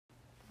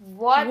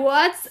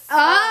What's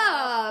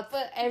up?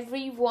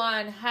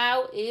 Everyone?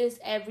 How is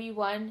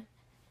everyone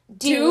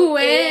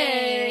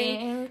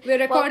doing? We're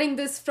recording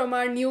this from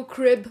our new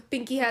crib.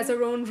 Pinky has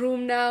her own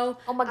room now.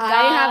 Oh my god.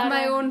 I have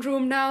my own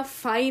room now,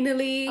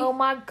 finally. Oh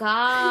my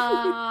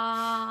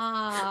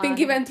god.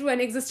 Pinky went through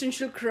an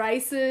existential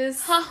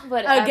crisis.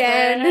 Whatever.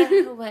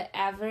 Again.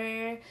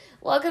 Whatever.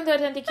 Welcome to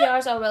Authentic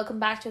Chaos, or welcome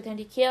back to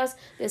Authentic Chaos.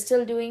 We're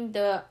still doing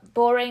the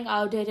boring,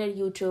 outdated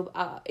YouTube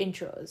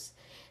intros.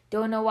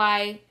 Don't know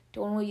why.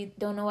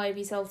 Don't know why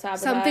we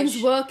self-sabotage.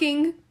 Something's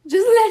working.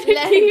 Just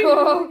let it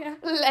go. Yeah.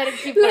 Let it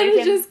keep working. Let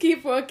it just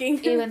keep working.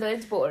 Even though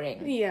it's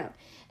boring. Yeah.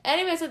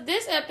 Anyway, so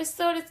this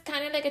episode is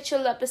kind of like a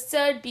chill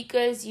episode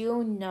because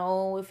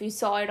if you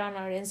saw it on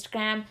our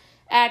Instagram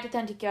at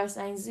Authentic Chaos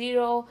 90.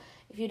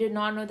 If you did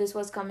not know this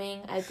was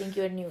coming, I think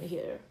you're new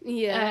here.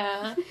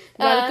 Yeah.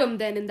 Welcome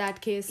then in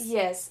that case.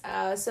 Yes.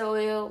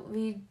 So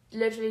we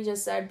literally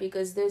just said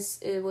because this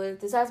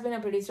has been a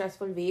pretty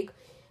stressful week,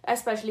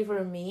 especially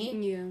for me.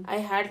 Yeah. I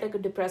had like a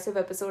depressive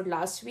episode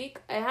last week.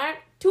 I had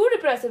 2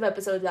 depressive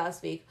episodes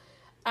last week.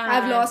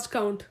 I've lost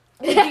count.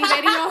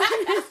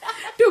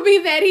 To be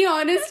very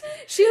honest,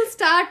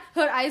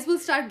 her eyes will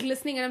start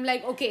glistening and I'm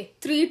like, okay,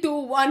 3, 2,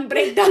 1,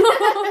 breakdown.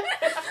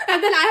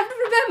 And then I have to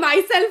prepare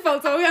myself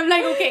also. I'm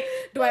like, okay,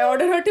 do I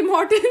order her Tim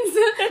Hortons?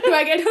 Do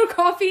I get her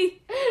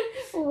coffee?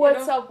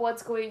 What's up?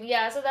 What's going?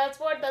 Yeah, so that's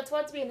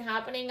what's been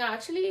happening.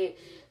 Actually,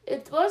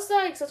 it was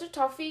like such a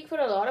tough week for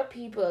a lot of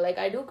people. Like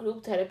I do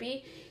group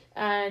therapy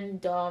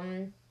and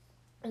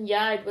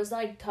it was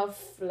like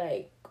tough,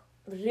 like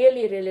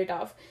really, really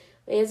tough.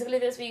 Basically,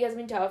 this week has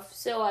been tough.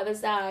 So I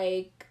was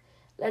like,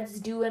 let's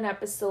do an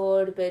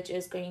episode which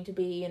is going to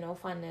be,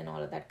 fun and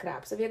all of that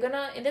crap. So we're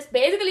gonna, in this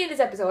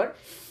episode,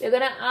 we're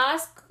gonna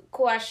ask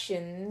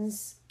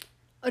questions.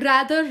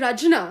 Rather,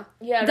 Rajna,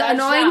 the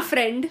annoying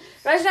friend.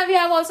 Rajna, we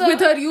have also... With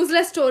her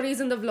useless stories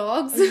in the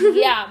vlogs.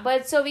 Yeah,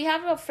 but so we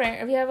have our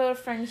friend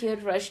here,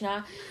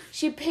 Rajna.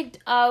 She picked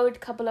out a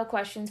couple of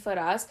questions for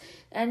us.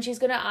 And she's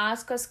gonna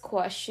ask us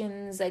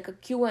questions, like a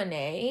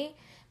Q&A.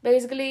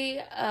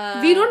 Basically,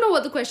 we don't know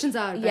what the questions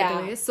are, by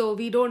the way, so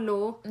we don't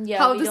know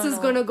how this is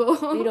gonna go.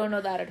 We don't know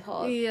that at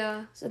all.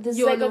 Yeah. So this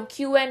is like a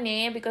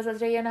Q&A because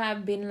Azrahi and I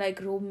have been like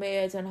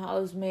roommates and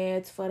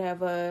housemates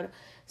forever.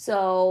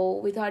 So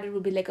we thought it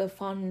would be like a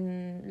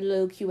fun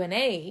little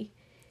Q&A.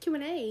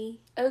 Q&A.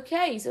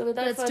 Okay, so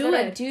without further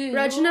ado,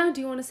 Rajna, do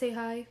you want to say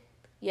hi?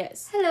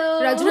 Yes.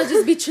 Hello. Rajna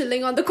just be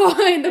chilling on the corner.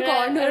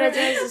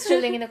 Rajna is just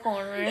chilling in the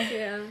corner.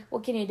 Yeah.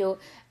 What can you do?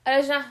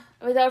 Rajna,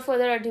 without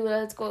further ado,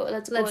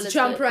 let's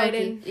jump right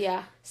in.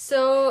 Yeah.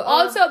 So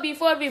also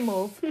before we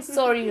move,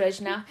 sorry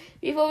Rajna,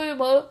 before we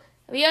move,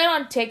 we are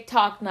on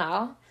TikTok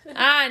now,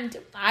 and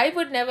I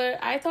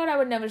thought I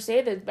would never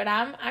say this, but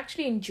I'm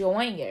actually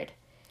enjoying it.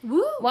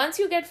 Woo. Once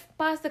you get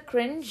past the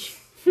cringe,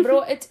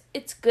 bro,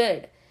 it's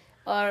good,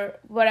 or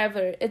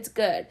whatever, it's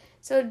good.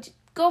 So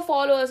go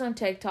follow us on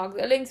TikTok.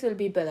 The links will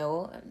be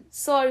below.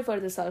 Sorry for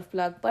the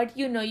self-plug, but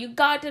you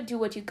gotta do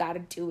what you gotta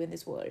do in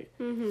this world.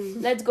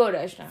 Mm-hmm. Let's go,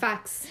 Rajna.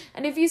 Facts.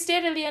 And if you stay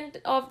till the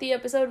end of the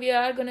episode, we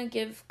are gonna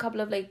give a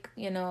couple of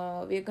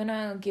we're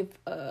gonna give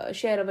a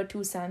share of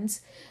 2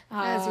 cents.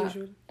 As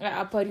usual.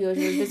 Per usual.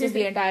 This is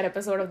the entire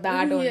episode of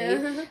that only.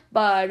 Yeah.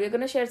 But we're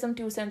gonna share some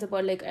 2 cents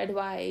about like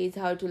advice,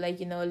 how to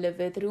live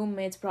with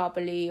roommates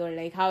properly, or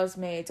like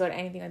housemates or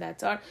anything of that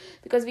sort.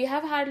 Because we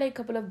have had like a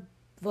couple of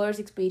worse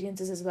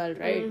experiences as well,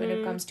 right? When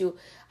it comes to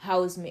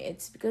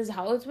housemates, because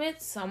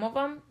housemates, some of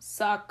them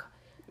suck.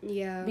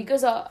 Yeah.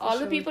 Because all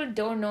the people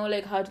don't know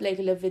like how to like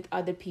live with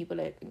other people,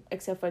 like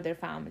except for their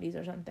families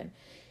or something.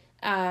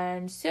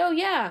 And so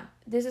yeah,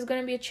 this is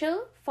gonna be a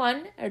chill,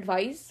 fun,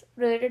 advice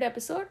related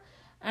episode.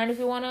 And if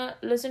you wanna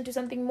listen to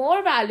something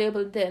more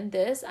valuable than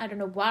this, I don't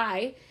know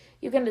why,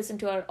 you can listen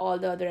to all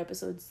the other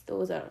episodes.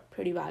 Those are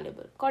pretty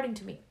valuable, according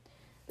to me.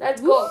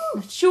 Let's go.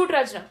 Shoot,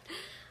 Rajna.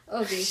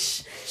 Okay.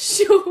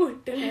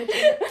 Shoot.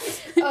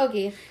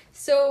 Okay.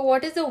 So,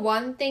 what is the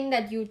one thing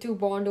that you two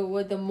bond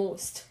over the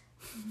most?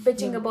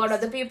 Bitching about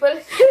other people.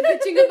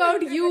 Bitching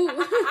about you.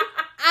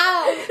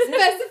 Ow.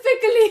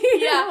 Specifically.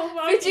 Yeah.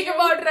 Bitching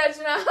about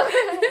Rajna.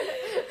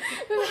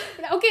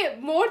 Okay,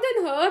 more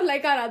than her,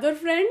 like our other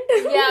friend.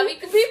 Yeah, we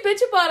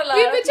bitch about a lot.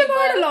 We bitch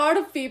about a lot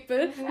of people,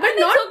 but and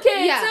not it's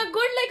okay. Yeah. It's a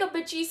good like a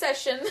bitchy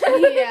session.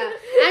 Yeah,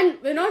 and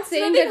we're not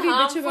saying that we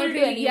bitch about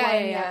really.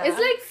 Yeah. It's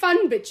like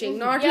fun bitching,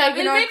 not like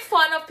we'll make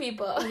fun of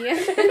people. Yeah,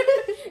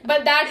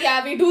 but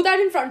we do that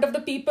in front of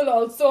the people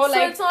also. So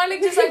like it's not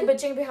like just like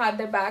bitching behind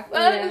their back.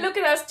 Look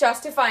at us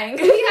justifying.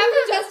 We have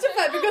to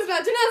justify because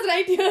Rajna's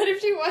right here. If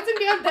she wasn't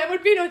here, there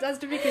would be no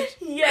justification.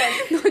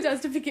 Yes, no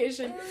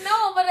justification.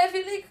 No, but I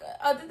feel like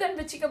other than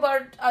bitching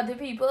about other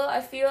people,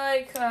 I feel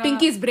like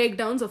Pinky's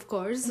breakdowns, of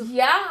course.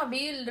 Yeah,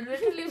 we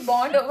literally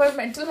bond over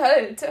mental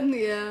health.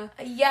 Yeah,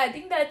 I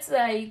think that's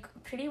like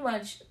pretty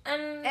much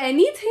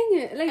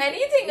anything.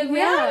 We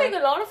have like a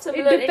lot of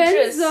similar interests. It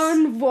depends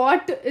on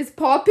what is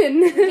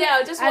poppin'.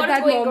 Yeah, just what is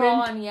going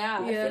on. Yeah.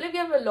 I feel like we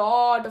have a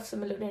lot of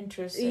similar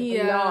interests.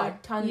 Like a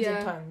lot, tons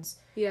and tons.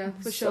 Yeah,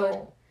 for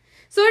sure.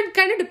 So it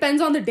kind of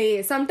depends on the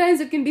day.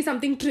 Sometimes it can be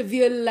something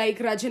trivial like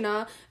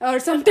Rajana, or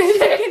sometimes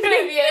it can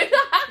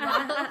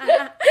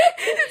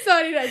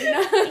sorry,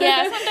 Rajana.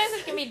 Yeah, sometimes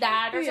it can be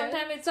that, or Yeah.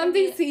 sometimes it's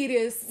something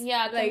serious.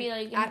 Yeah, it can be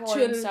like important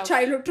actual stuff.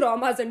 childhood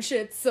traumas and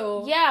shit.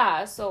 So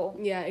Yeah, so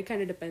yeah, it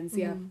kind of depends.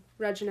 Yeah.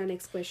 Rajana,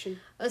 next question.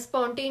 A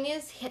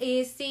spontaneous,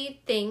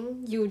 hasty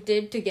thing you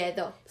did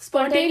together.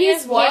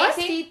 Spontaneous what?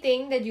 Hasty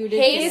thing that you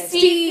did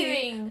Hasty together.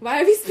 thing.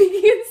 Why are we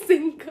speaking in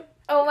sync?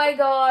 Oh my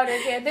god,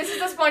 okay. This is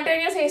the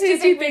spontaneous hasty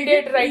thing we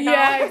did right now.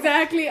 Yeah,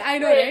 exactly. I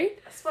know, right?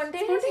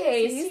 Spontaneous Spontaneous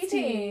hasty hasty.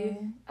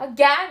 thing.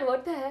 Again,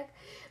 what the heck?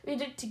 We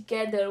did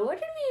together.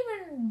 What did we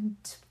even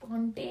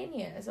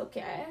spontaneous?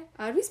 Okay.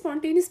 Are we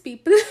spontaneous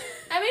people?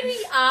 I mean,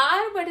 we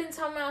are, but in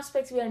some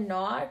aspects we are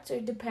not. So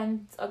it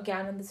depends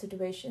again on the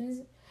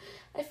situations.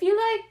 I feel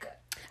like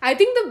I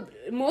think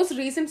the most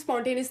recent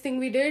spontaneous thing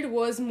we did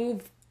was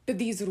move to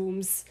these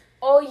rooms.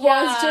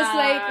 yeah, Was just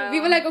like, we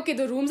were like, okay,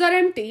 the rooms are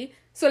empty,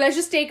 so let's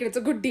just take it. It's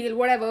a good deal,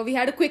 whatever. We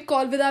had a quick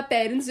call with our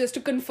parents just to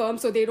confirm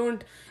so they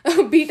don't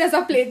beat us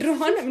up later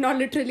on. I mean, not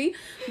literally,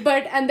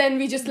 but and then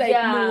we just like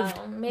moved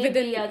maybe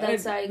within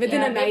that's like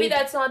within a night. maybe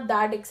that's not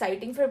that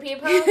exciting for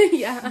people.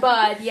 Yeah.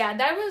 But yeah,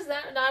 that was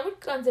that. I would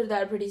consider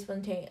that pretty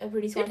spontaneous.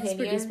 Pretty It spontaneous. is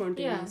pretty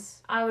spontaneous.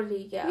 I would,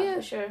 yeah,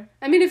 for sure.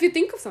 I mean, if you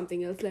think of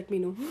something else, let me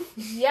know.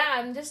 Yeah,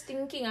 I'm just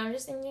thinking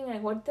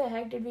like, what the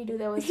heck did we do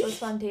that was so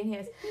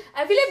spontaneous?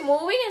 I feel like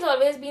moving has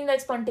always been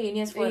like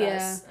spontaneous for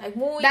us. Like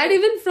moving. That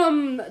even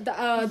from the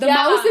Yeah.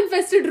 mouse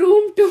infested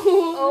room to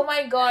Oh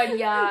my god,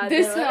 yeah.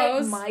 This there were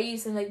house. like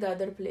mice in like the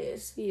other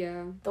place.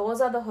 yeah, Those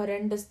are the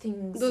horrendous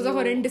things. those are you-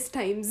 horrendous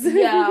times.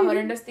 Yeah,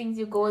 horrendous things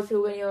you go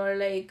through when you're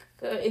like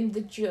in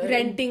the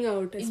Renting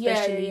out,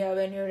 especially. Yeah,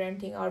 when you're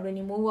renting out, when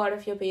you move out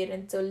of your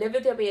parents, so live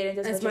with your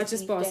parents as much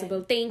as you can.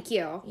 possible. Thank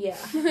you. Yeah.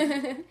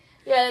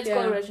 Yeah, let's Yeah.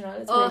 go original.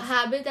 Let's A go.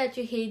 habit that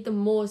you hate the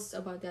most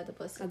about the other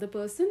person. Other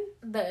person?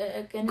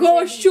 Can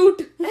Go we say shoot!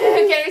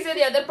 can we say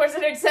the other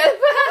person itself?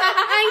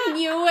 I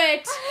knew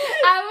it.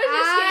 I was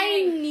just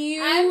kidding.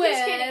 knew I'm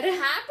just it. kidding.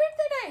 Habit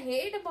that I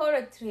hate about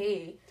a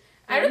three.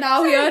 I don't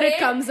Now think I here it hate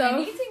comes out.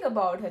 anything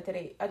about a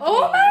three.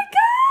 Oh my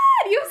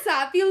god! You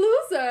sappy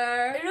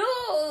loser.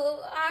 No,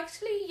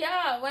 actually,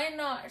 yeah, why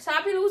not?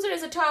 Sappy loser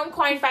is a term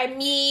coined by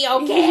me,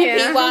 okay,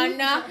 Yeah.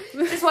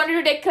 everyone. Just wanted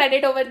to take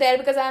credit over there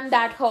because I'm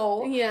that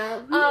hoe. Yeah.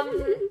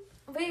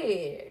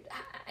 Wait,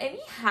 any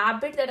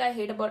habit that I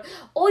hate about?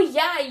 Oh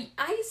yeah,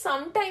 I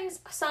sometimes,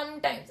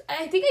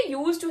 I think I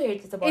used to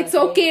hate this about It's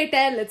Athray. okay,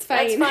 tell. It's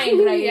fine. That's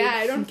fine, right? Yeah,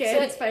 I don't care.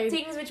 So, It's fine.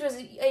 Things which was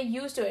I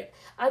used to it.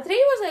 Athray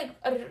was like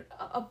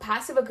a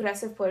passive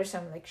aggressive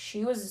person. Like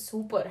she was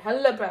super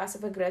hella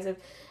passive aggressive,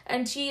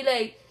 and she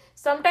like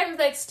sometimes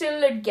like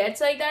still it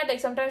gets like that. Like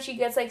sometimes she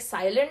gets like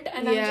silent,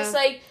 and I'm Yeah. just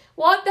like,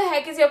 what the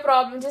heck is your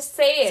problem? Just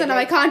say it. So now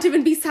I can't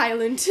even be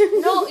silent.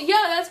 No,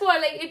 yeah, that's what,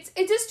 like, it's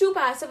just too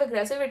passive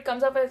aggressive. It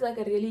comes up as like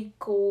a really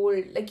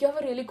cold, like you have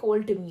a really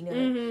cold demeanor.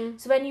 Mm-hmm.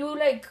 So when you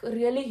like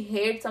really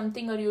hate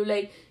something, or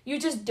you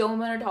just don't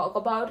want to talk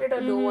about it, or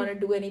don't want to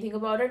do anything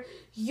about it,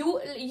 you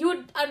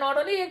are not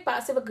only like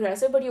passive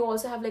aggressive, but you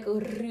also have like a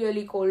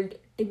really cold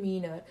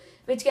demeanor,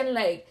 which can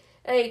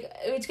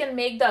which can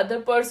make the other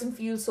person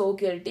feel so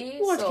guilty.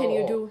 What can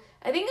you do?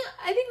 I think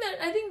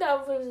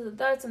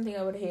that's something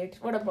I would hate.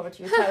 What about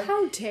you?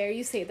 How dare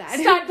you say that?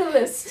 Start the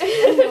list.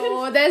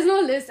 No, there's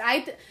no list.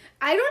 I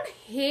don't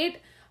hate.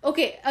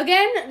 Okay,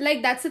 again,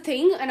 like that's the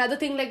thing. Another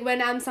thing, like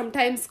when I'm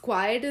sometimes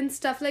quiet and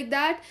stuff like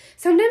that,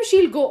 sometimes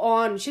she'll go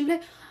on. She'll be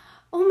like,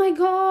 oh my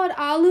god,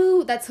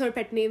 Alu, that's her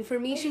pet name for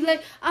me. She'll be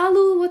like,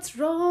 Alu, what's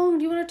wrong?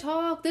 Do you want to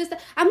talk? This,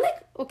 that. I'm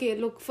like, okay,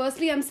 look,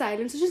 firstly, I'm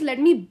silent, so just let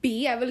me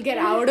be. I will get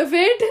out of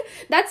it.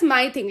 That's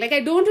my thing. Like,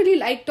 I don't really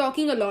like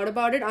talking a lot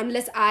about it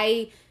unless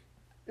I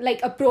like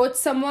approach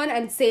someone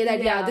and say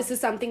that yeah, Yeah. this is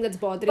something that's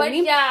bothering But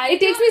me. yeah, it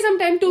takes me some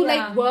time to Yeah.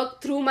 like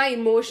work through my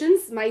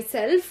emotions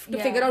myself to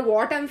Yeah. figure out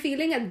what I'm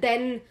feeling, and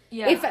then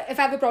Yeah. if I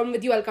have a problem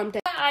with you, I'll come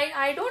tell.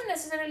 I don't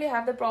necessarily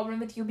have the problem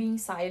with you being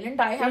silent.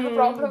 I have a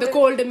problem The with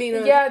cold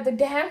demeanor. Yeah, the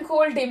damn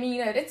cold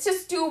demeanor. It's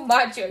just too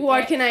much. Okay?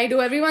 What can I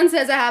do? Everyone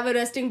says I have a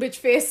resting bitch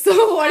face. So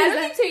what I is don't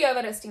that? think so. You have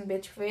a resting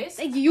bitch face.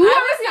 You I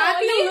are was a the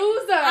sappy only-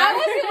 loser. I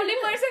was the only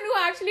person who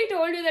actually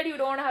told you that you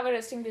don't have a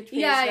resting bitch face.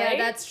 Yeah, right?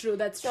 that's true.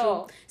 That's So,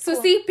 true. So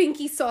cool. see,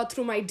 Pinky saw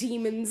through my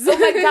demons. Oh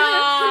my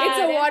god. It's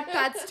a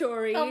Wattpad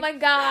story. Oh my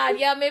god.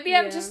 Yeah, maybe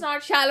I'm Yeah. just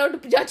not shallow to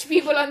judge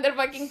people on their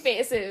fucking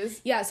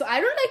faces. Yeah, so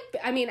I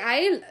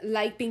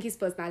like Pinky's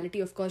personality,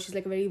 of course. She's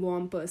like a very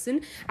warm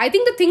person. I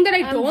think the thing that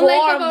I don't like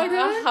warm. about her,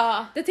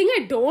 Uh-huh. the thing I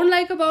don't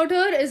like about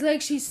her is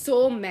like she's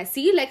so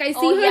messy. Like I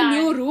see Oh, her yeah.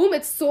 new room,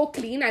 it's so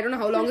clean. I don't know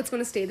how long it's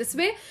going to stay this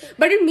way,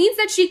 but it means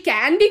that she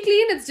can be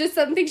clean. It's just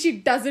something she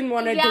doesn't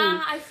want to Yeah,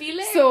 do. I feel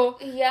like So,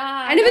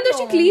 yeah. And even I though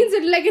she don't know. cleans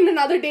it, like in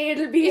another day,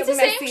 it'll be It's the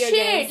messy same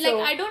again. shit. So.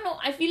 Like I don't know.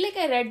 I feel like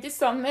I read this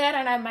somewhere,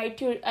 and I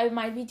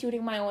might be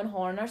tooting my own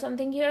horn or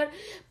something here.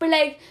 But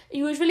like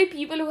usually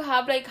people who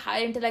have like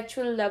high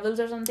intellectual levels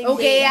or something.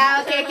 Okay, they-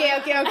 yeah, okay.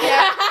 Okay.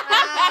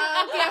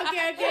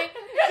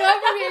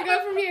 Go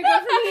from here.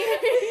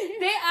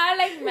 They are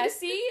like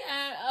messy,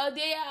 and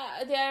they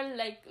are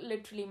like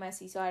literally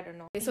messy. So I don't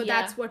know. So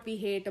that's what we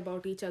hate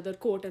about each other,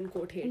 quote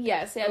unquote hate.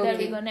 Yes. Yeah. There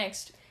we Okay. go.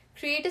 Next.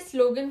 Create a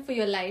slogan for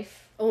your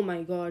life. Oh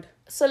my god.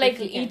 So like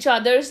If you can. each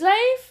other's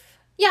life.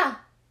 Yeah.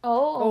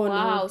 Oh, Oh,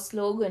 wow, no.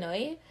 slogan,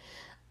 eh?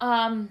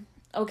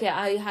 Okay,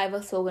 I have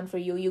a slogan for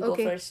you. You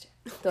Okay. go first.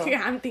 Though.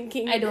 Yeah, I'm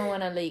thinking. I don't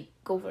wanna like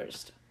go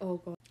first. Oh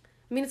god.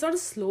 I mean, it's not a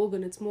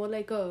slogan. It's more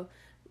like a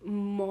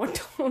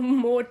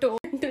motto.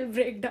 Mental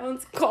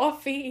breakdowns.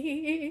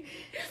 Coffee.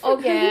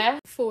 Okay.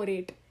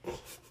 4-8.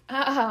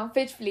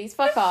 Bitch, please,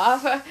 fuck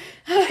off.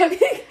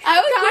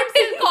 I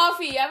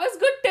was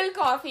good till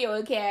coffee.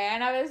 Okay,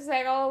 and I was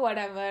like, oh,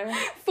 whatever.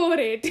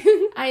 4-8.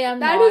 I am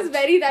That not. is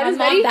very. That I'm is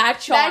not very.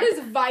 that short. That is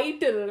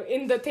vital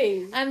in the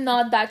thing. I'm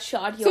not that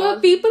short, So y'all.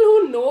 people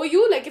who know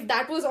you, like if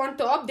that was on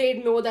top,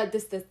 they'd know that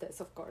this,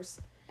 of course.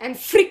 And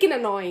freaking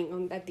annoying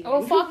on that.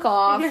 Oh, fuck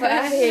off.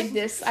 I hate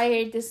this. I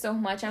hate this so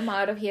much. I'm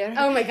out of here.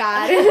 Oh my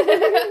god.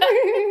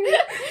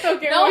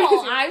 Okay. No, what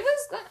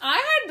is it?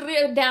 I had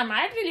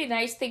really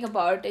nice thing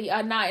about it.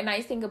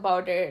 Nice thing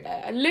about it.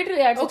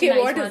 Literally had such Okay, a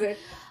nice what is one. it?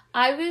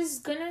 I was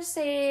gonna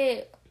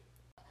say,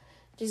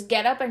 just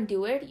get up and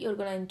do it. You're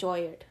gonna enjoy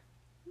it.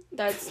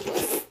 That's,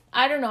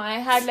 I don't know. I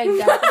had like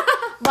that.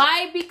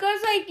 Why?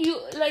 Because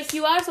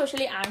you are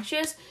socially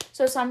anxious.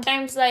 So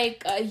sometimes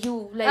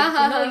you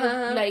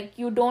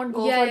you don't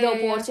go Yeah, for the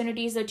yeah.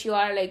 opportunities that you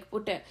are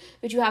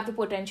which you have the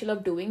potential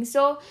of doing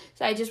so.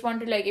 So I just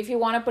wanted if you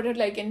want to put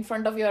it in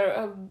front of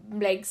your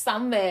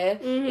somewhere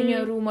in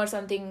your room or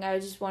something. I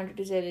just wanted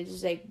to say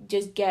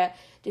that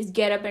just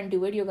get up and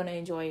do it. You're gonna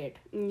enjoy it.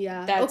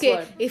 Yeah. That's okay.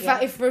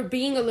 what- If we're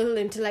being a little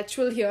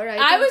intellectual here,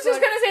 I was just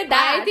gonna say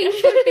that. I think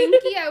for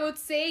Pinky, I would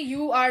say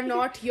you are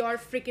not your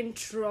freaking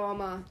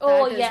trauma.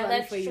 Oh That is yeah, one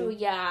that's for you. true.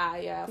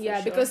 Yeah. For Yeah,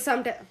 sure. because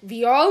sometimes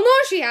we all know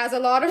she has a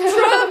lot of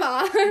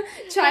trauma,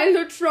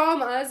 childhood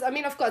traumas. I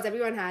mean, of course,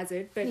 everyone has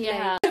it, but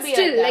Yeah. but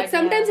still,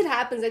 sometimes it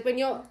happens. Like when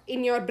you're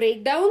in your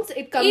breakdowns,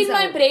 it comes in out.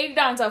 my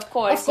breakdowns, of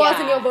course. Of course,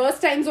 yeah. in your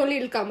worst times only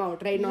it'll come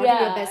out, right? Not in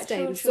your Yeah, best true,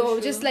 times. true, So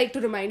true. just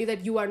to remind you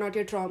that you are not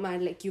your trauma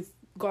and you've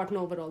gotten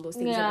over all those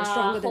things. Yeah, You're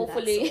stronger than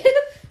hopefully.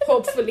 that. So,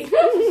 hopefully.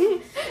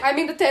 I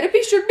mean, the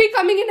therapy should be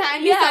coming in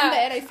handy Yeah.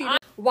 somewhere. I feel.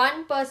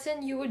 One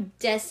person you would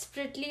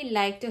desperately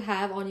like to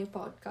have on your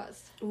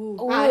podcast. Ooh.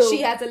 Ooh.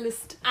 She has a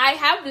list. I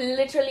have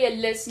literally a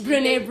list.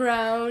 Brene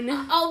Brown.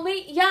 Oh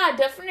wait, yeah,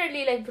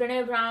 definitely.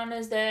 Brene Brown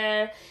is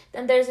there.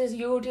 Then there's this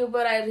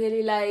YouTuber I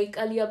really like,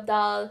 Ali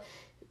Abdal.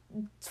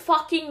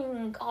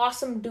 Fucking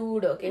awesome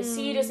dude. Okay,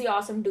 seriously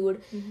awesome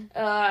dude.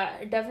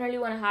 Definitely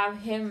want to have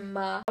him.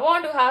 I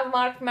want to have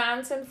Mark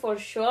Manson for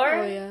sure.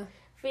 Oh yeah.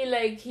 Feel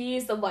like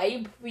he's the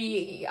vibe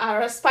we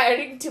are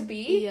aspiring to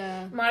be.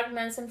 Yeah. Mark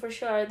Manson for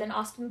sure. Then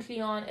Austin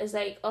Kleon is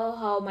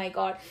oh my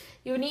god.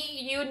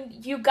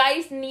 You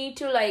guys need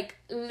to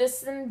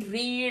listen,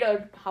 read,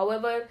 or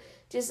however,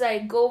 just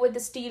go with the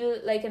style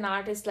an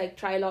artist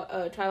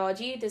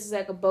trilogy. This is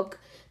a book,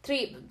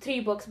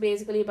 three books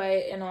basically by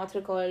an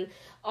author called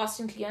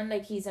Austin Kleon.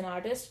 He's an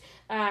artist,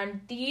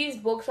 and these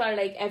books are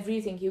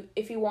everything.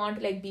 If you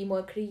want to be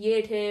more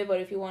creative, or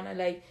if you want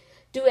to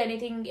do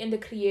anything in the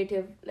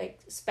creative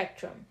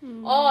spectrum,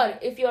 or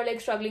if you're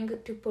struggling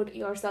to put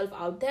yourself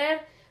out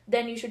there,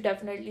 then you should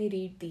definitely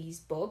read these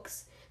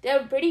books.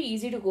 They're pretty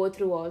easy to go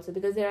through also,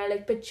 because there are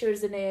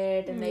pictures in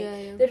it, and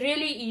Yeah. they're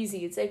really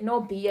easy. It's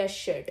no BS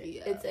shit.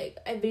 Yeah. It's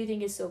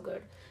everything is so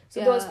good. So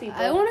Yeah, those people,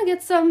 I want to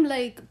get some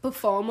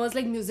performers,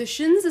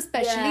 musicians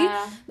especially,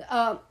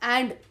 Yeah.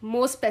 and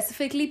more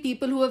specifically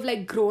people who have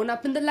grown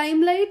up in the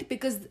limelight,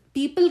 because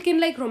people can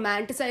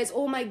romanticize,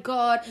 oh my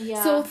god,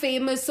 Yeah. so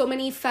famous, so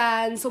many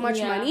fans, so much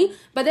Yeah. money,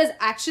 but there's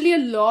actually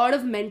a lot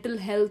of mental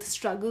health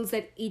struggles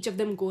that each of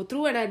them go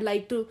through, and I'd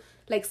like to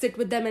sit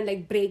with them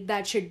and break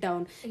that shit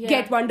down. Yeah.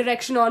 Get One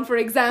Direction on, for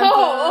example.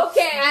 Oh,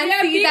 okay. And We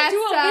are see being that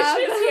too stuff.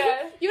 ambitious here.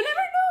 You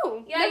never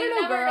know. Yeah, you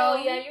never girl.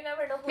 know. Yeah, you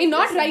never know. I mean,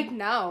 not right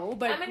now,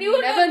 but I mean, you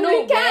never know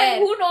we can. where.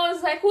 Who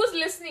knows? Who's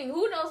listening?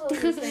 Who knows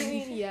who's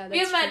listening? Yeah, We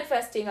are that's true.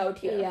 manifesting out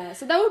here. Yeah,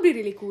 so that would be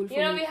really cool for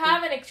You know, me. we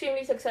have an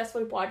extremely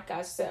successful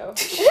podcast, so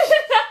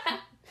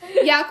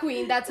Yeah,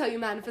 queen, that's how you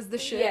manifest the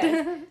shit.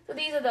 yes. So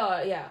these are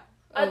the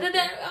Other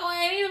than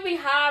anyway, we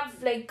have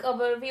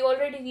we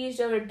already reached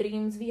our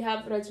dreams. We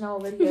have Rajna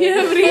over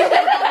here. Yeah,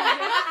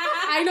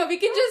 I know, we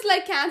can just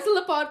cancel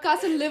the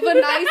podcast and live a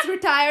nice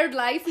retired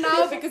life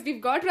now, because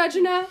we've got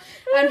Rajana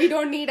and we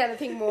don't need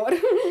anything more.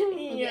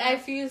 Yeah. I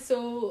feel so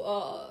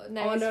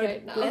nice Honored,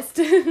 right now. blessed.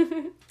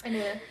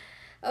 Anyway,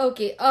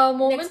 Okay,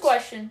 moment. next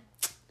question.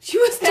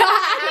 You start.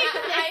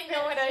 I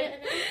know what I.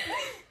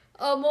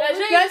 A moment.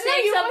 Rajna, Rajna,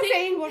 you were something?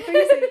 saying, what were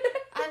you saying?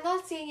 I'm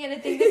not saying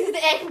anything. This is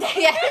the end.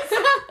 Yes.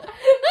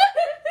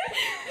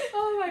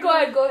 Oh my Go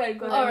ahead. Go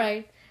ahead. All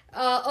right.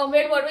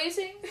 Wait, what were you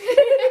saying?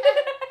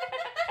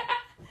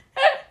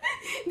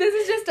 This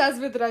is just us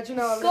with Rajana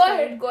all the Go time.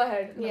 ahead. Go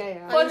ahead.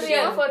 Yeah. For Are you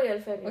real. sure?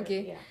 For real.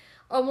 Okay. Yeah.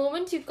 A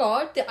moment you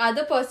caught the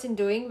other person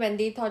doing when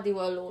they thought they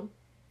were alone.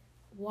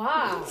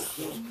 Wow.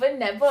 But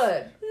never.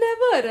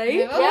 Never, right?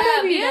 Never. What Yeah,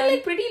 have we are done?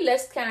 like pretty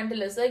less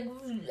scandalous. Like,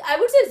 I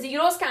would say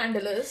zero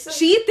scandalous.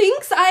 She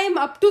thinks I am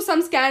up to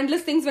some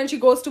scandalous things when she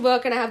goes to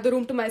work and I have the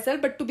room to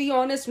myself. But to be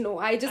honest, no.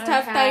 I just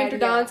have time to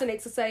dance and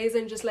exercise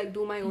and just like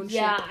do my own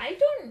Yeah, shit. I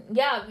don't.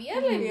 Yeah, we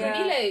are like Yeah.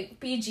 pretty like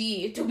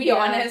PG, to be Yeah.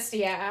 honest.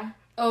 Yeah.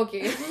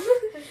 Okay.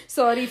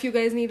 Sorry if you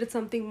guys needed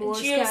something more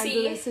Juicy.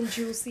 scandalous and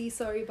juicy.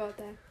 Sorry about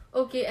that.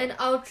 Okay, an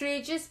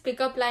outrageous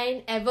pickup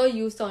line ever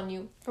used on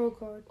you. Oh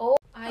god. Oh,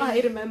 I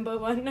remember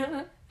one.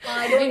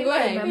 I don't even Go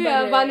ahead. remember.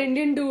 Yeah, it. one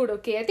Indian dude.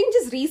 Okay, I think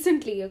just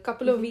recently, a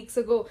couple of weeks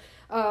ago,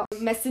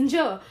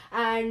 Messenger,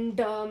 and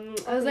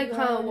I was like,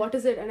 "Huh, what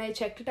is it?" And I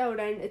checked it out,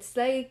 and it's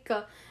like,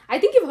 I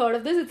think you've heard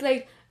of this. It's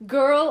like,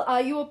 "Girl,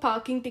 are you a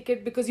parking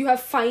ticket because you have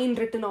fine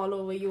written all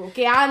over you?"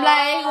 Okay, I'm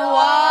like,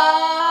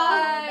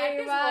 that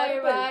is why,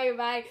 horrible.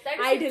 why? That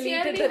is I deleted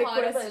the sincerely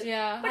request. horrible.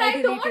 Yeah. But I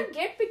I don't deleted.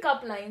 get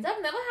pickup lines.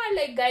 I've never had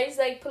like guys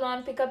like pull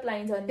on pickup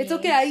lines on me. It's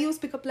okay. I use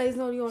pickup lines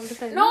on you all the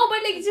time. No,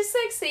 but like just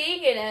like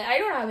saying it. I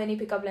don't have any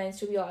pickup lines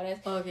to be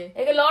honest. Okay.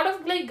 Like a lot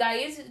of like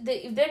guys, if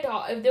they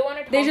want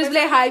to talk, They just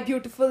about like, "Hi, beautiful."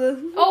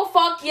 oh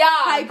fuck yeah,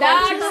 High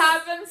that conscious.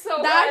 happens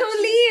so That much.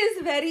 only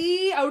is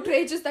very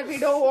outrageous that we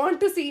don't want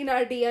to see in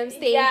our DMs.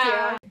 Thank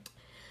Yeah. you.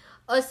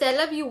 A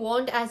celeb you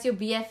want as your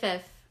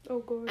BFF Oh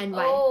god. and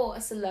why? Oh,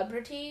 a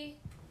celebrity?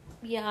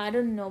 Yeah, I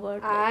don't know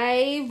about that.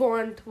 I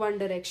want One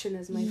Direction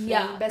as my friend.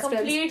 Yeah, best friends.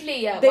 completely.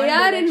 Yeah, They One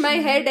are in my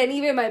Direction. head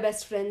anyway, my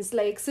best friends.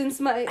 Like since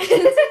my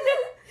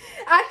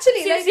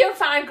actually Since like your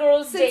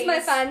fangirls since days. my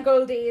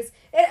fangirl days.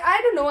 I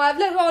don't know. I've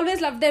like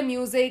always loved their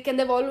music, and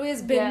they've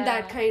always been Yeah.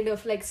 that kind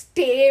of like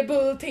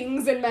stable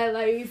things in my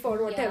life or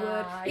whatever.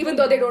 Yeah, I even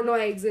don't though they know. don't know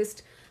I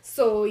exist.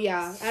 So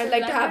yeah, I'd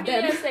like to have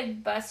Celebrity them. as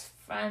like best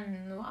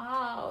friend.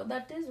 Wow,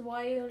 that is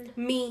wild.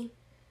 Me.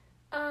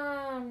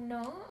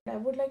 No. I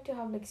would like to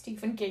have like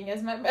Stephen King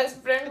as my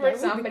best friend That for would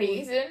some be cool.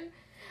 reason.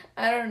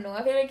 I don't know.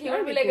 I feel like he That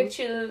would be would be like a cool.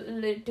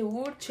 chill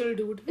dude. Chill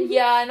dude.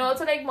 Yeah, and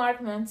also like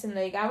Mark Manson.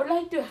 Like I would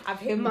like to have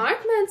him. Mark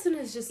Manson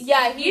is just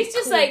Yeah, he's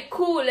just cool. like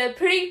cool, like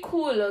pretty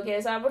cool. Okay,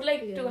 so I would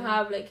like to Yeah.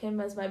 have like him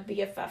as my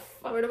BFF.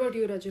 What about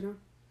you, Rajana?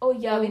 Oh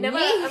yeah, we Oh, never.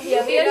 me?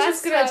 Yeah, we are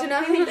Ask just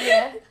Rajana.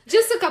 yeah,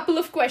 Just a couple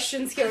of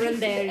questions here and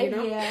there, you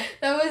know. yeah.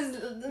 That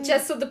was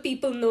Just so the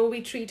people know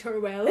we treat her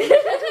well.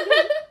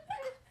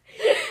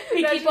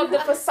 We keep up the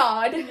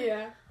facade.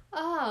 Yeah.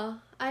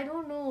 I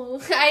don't know.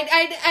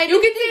 I You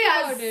didn't can think say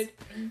about us. it.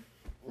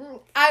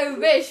 I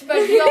wish,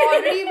 but you're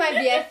already my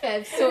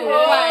BFF, so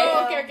Oh.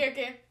 why?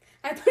 Okay.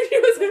 I thought she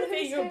was gonna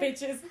say you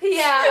bitches.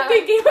 Yeah.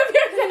 Thinking of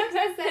yourselves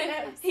as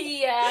celebs.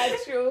 Yeah,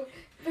 true.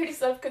 Pretty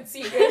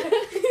self-conceited.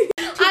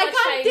 I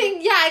can't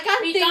think. Yeah, I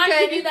can't We think can't of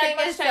give you that anything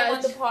much as time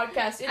on the such.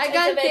 podcast. I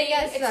can't it's a very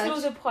think as such.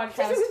 exclusive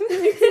podcast.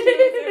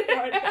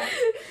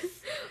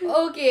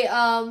 Okay.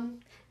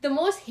 The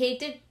most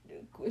hated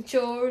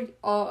chore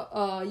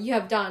or you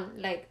have done,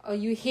 like, or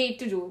you hate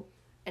to do,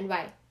 and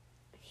why?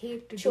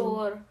 Hate to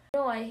Chore.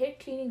 No, I hate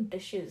cleaning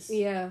dishes. do.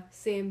 Yeah,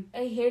 same.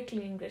 I hate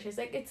cleaning dishes.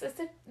 Like it's a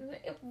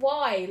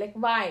why? Like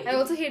why? I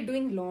also hate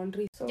doing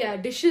laundry. So- Yeah,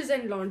 dishes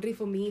and laundry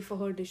for me, for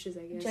her dishes,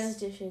 I guess. just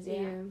dishes.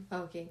 Yeah.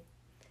 Okay.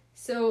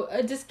 So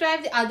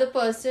describe the other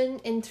person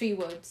in 3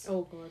 words.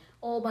 Oh god.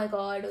 Oh my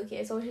god.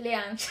 Okay, socially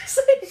anxious.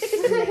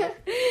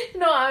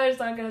 No, I was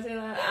not gonna say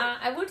that.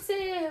 I would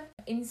say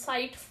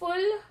insightful.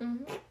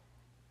 Mm-hmm.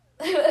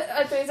 So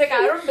he's like,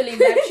 I don't believe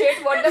that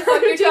shit. What the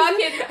fuck you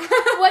talking?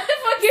 What the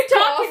fuck you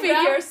talking Coffin,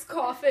 about? you're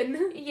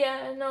scoffing.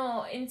 Yeah,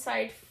 no,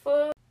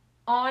 insightful,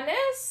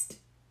 honest,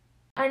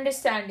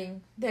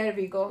 understanding. There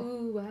we go.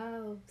 Ooh,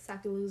 wow.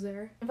 Sack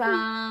loser.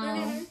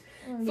 Wow.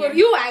 For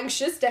you,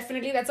 anxious,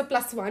 definitely that's a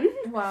 +1.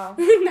 Wow.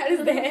 That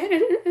is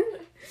there.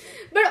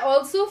 But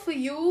also for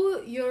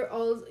you,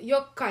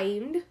 you're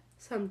kind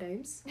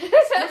sometimes.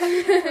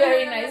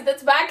 Very nice.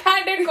 That's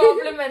backhanded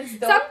compliments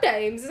though.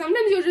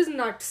 Sometimes you're just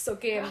nuts,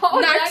 okay? Oh,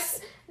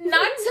 nuts.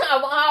 Nuts.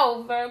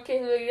 Wow. Okay,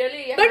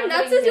 really. But nuts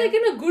hammering is here. like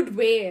in a good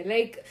way.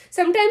 Like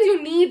sometimes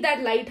you need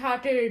that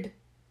light-hearted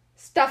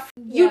stuff.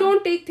 You Yeah.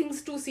 don't take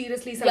things too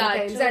seriously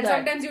sometimes, true and that.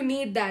 sometimes you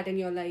need that in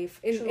your life,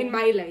 True. in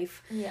my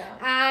life. Yeah.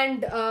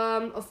 And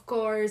of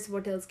course,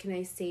 what else can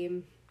I say?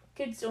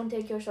 Kids, don't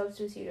take yourselves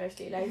too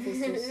seriously. Life is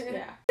just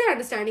yeah. They're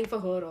understanding for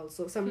her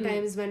also.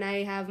 Sometimes when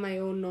I have my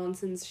own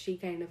nonsense, she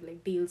kind of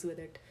like deals with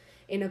it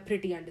in a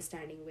pretty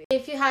understanding way.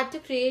 If you had to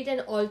create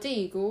an alter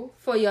ego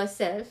for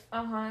yourself,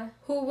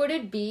 who would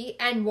it be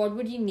and what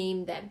would you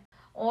name them?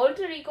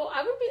 Alter ego.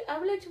 I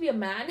would like to be a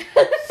man.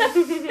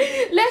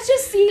 Let's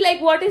just see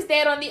like what is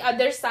there on the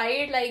other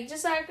side. Like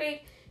just act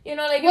like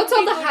like What's it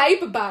all would the be good-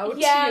 hype about?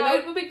 Yeah, you know?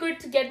 it would be good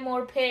to get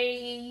more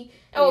pay.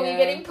 Oh, Yeah. we're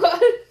getting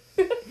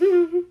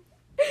paid.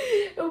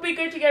 It would be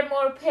good to get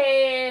more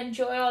pay,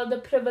 enjoy all the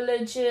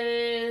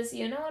privileges,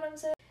 you know what I'm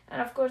saying?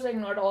 And of course, like,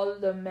 not all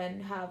the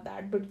men have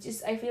that, but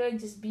just, I feel like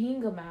just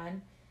being a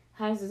man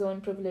has its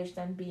own privilege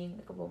than being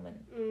like a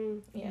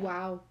woman. Yeah.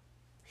 Wow.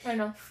 I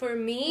know. For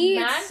me,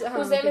 Matt, it's,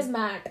 whose name is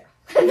Matt.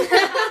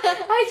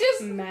 I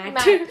just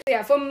Matt.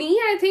 Yeah, for me,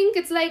 I think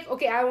it's like,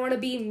 okay, I want to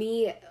be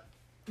me,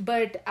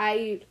 but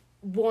I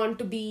want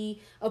to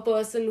be a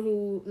person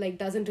who like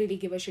doesn't really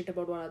give a shit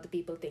about what other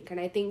people think. And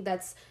I think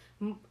that's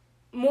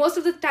most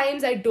of the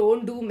times I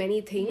don't do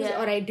many things,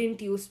 or I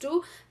didn't used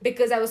to,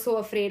 because I was so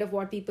afraid of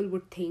what people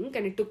would think,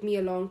 and it took me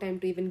a long time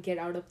to even get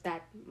out of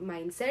that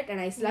mindset, and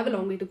I still have a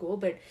long way to go.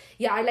 But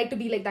yeah, I like to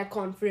be like that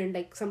confident,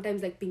 like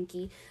sometimes like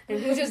Pinky, and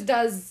who just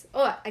does,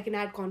 I can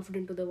add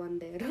confident to the one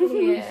there.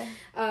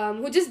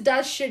 Who just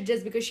does shit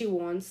just because she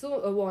wants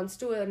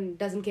to and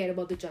doesn't care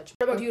about the judgment.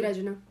 What about you,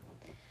 Rajana?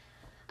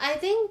 I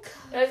think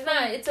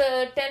it's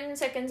a 10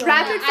 seconds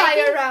rapid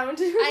fire round.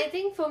 I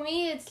think for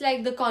me it's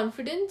like the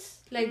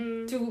confidence, like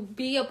to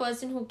be a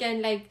person who can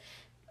like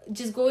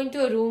just go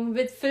into a room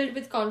filled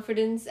with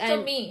confidence and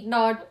so me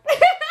not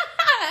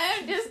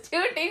I'm just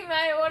tooting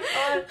my own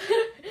horn.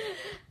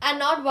 and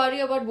not worry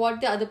about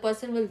what the other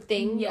person will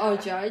think or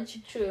judge.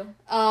 True.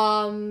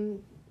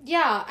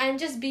 Yeah, and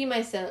just be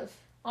myself.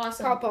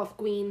 Awesome. Pop off,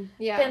 queen.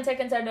 Yeah. 10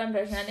 seconds are done,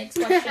 Rajna. Next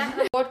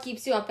question. What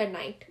keeps you up at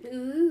night?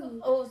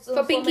 Ooh. Oh,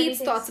 For Pinky,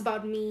 it's thoughts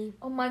about me.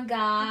 Oh my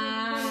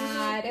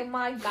god. Oh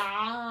my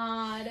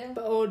god.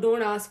 Oh,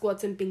 don't ask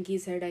what's in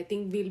Pinky's head. I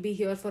think we'll be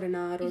here for an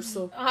hour or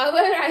so.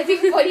 I think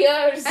for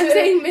years. I'm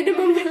saying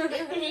minimum.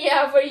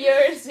 Yeah, for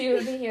years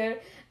you'll be here.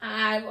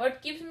 And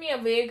what keeps me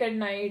awake at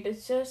night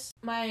is just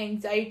my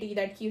anxiety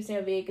that keeps me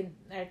awake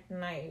at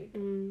night.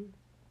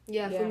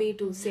 Yeah, for me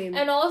too, same.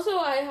 And also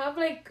I have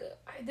like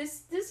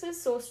this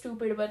is so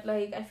stupid, but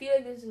like I feel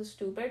like this is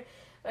stupid,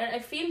 but I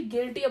feel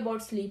guilty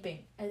about sleeping.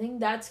 I think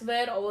that's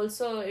where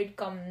also it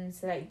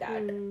comes like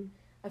that.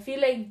 I feel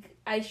like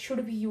I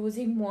should be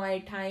using my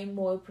time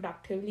more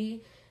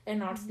productively and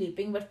not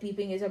sleeping, but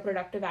sleeping is a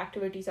productive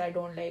activity, so I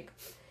don't like,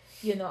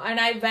 and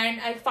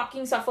I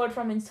fucking suffered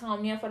from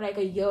insomnia for like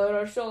a year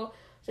or so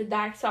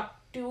that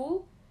sucked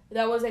too.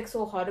 That was like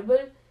so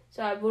horrible,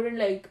 so I wouldn't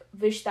like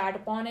wish that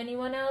upon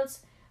anyone else.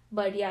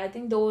 But yeah, I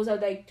think those are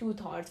like two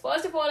thoughts.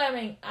 First of all, I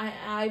mean,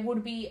 I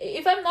would be,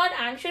 if I'm not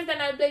anxious,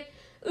 then I'd be like,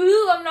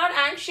 ooh, I'm not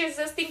anxious,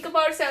 just think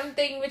about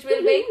something which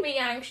will make me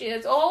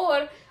anxious.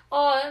 Or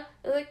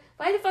like,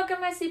 why the fuck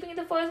am I sleeping in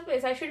the first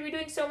place? I should be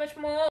doing so much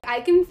more.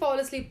 I can fall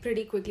asleep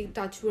pretty quickly,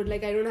 touch wood.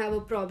 Like, I don't have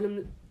a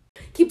problem.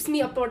 Keeps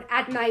me up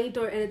at night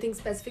or anything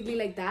specifically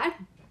like that.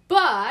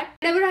 But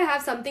whenever I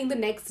have something the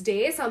next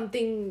day,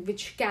 something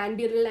which can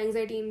be a little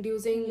anxiety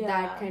inducing,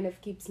 that kind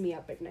of keeps me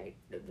up at night.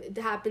 It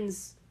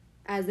happens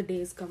as the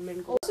days come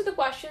and go. Also, the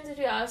questions that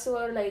we asked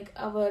were like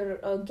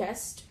our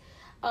guest.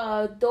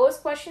 Those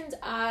questions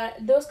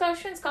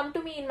come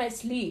to me in my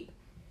sleep.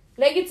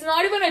 Like, it's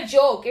not even a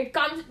joke. I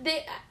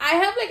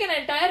have like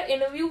an entire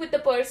interview with the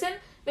person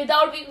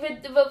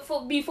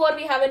before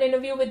we have an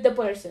interview with the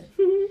person.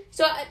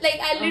 So like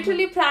I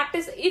literally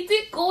practice.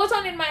 It goes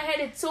on in my head.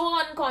 It's so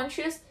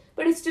unconscious,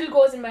 but it still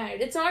goes in my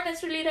head. It's not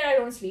necessarily that I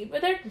don't sleep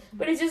with it,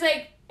 but it's just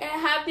like I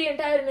have the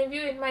entire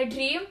interview in my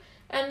dream,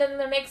 and then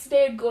the next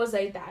day it goes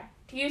like that.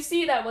 Do you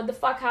see that? What the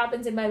fuck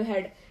happens in my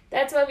head?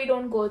 That's why we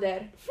don't go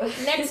there.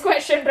 Next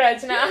question,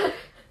 Rajna.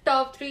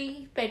 Top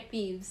 3 pet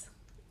peeves.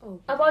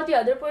 About the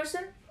other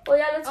person? Oh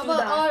yeah, let's do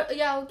that.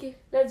 Yeah, okay.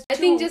 I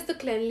think just the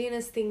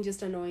cleanliness thing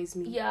just annoys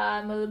me. Yeah,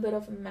 I'm a little bit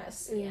of a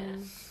mess.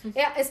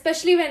 Yeah,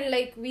 especially when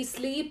like we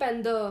sleep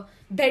and the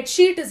bed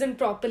sheet isn't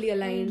properly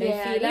aligned.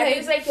 Yeah, I feel that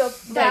is like your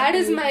that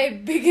is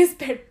my biggest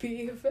pet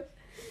peeve.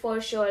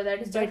 For sure,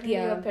 that is definitely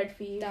a pet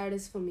peeve. That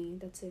is for me.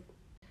 That's it.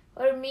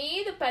 For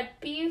me, the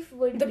pet peeve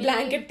would be... The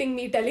blanket thing,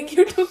 me telling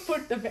you to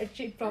put the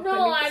bedsheet properly.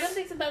 No, I don't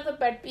think so. That's a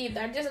pet peeve.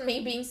 That's just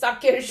me being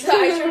suckish. So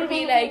I should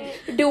be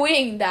like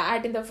doing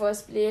that in the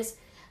first place.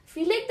 I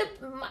feel like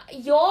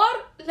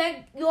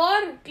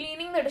you're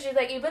cleaning the dishes.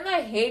 Like, even though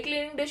I hate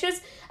cleaning dishes,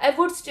 I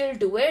would still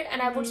do it.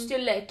 And I would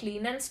still like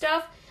clean and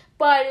stuff.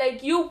 But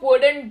like, you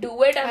wouldn't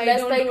do it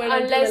until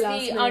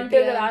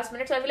the last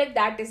minute. So I feel like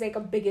that is like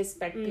a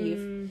biggest pet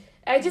peeve.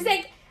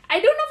 I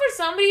don't know, for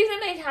some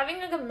reason, like, having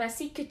like a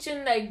messy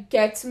kitchen like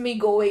gets me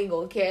going,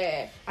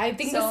 okay? I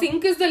think the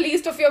sink is the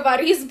least of your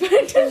worries, but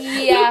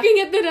looking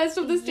at the rest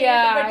of the state,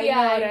 I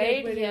know, right? I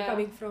get where you're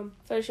coming from.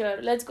 For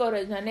sure. Let's go,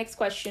 Rajna. Next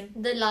question.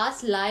 The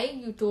last lie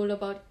you told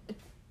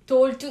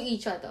to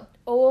each other.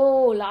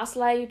 Oh, last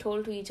lie you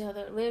told to each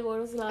other. Wait,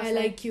 what was the last lie? I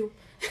like you.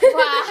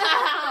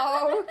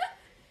 Wow.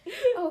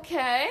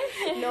 Okay.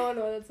 No,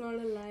 that's not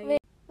a lie.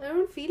 I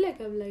don't feel like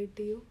I've lied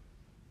to you.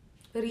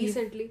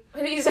 Recently,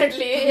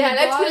 yeah,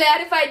 let's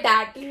clarify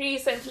that.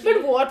 Recently.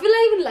 But what will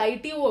I even lie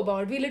to you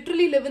about? We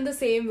literally live in the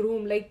same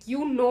room. Like,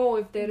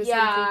 if there is something.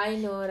 Yeah, I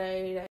know,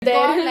 right.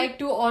 They're like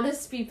two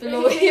honest people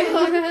over here.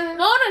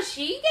 No,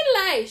 she can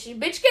lie.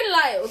 Bitch can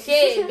lie,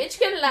 okay? Bitch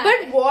can lie.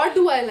 But what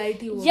do I lie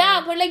to you about?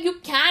 Yeah, but like,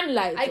 you can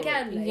lie. I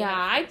can lie.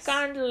 Yeah, I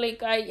can't,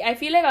 like, I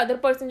feel like other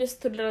person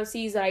just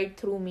sees right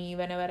through me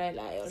whenever I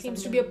lie or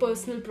Seems to be a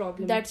personal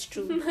problem. That's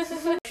true.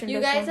 You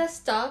guys are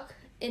stuck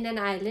in an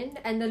island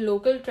and the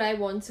local tribe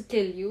wants to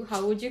kill you.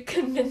 How would you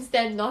convince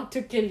them not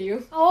to kill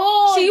you?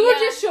 Oh, she would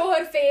just show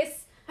her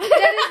face. There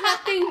is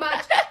nothing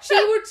much.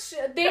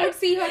 They would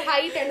see her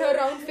height and her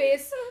round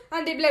face,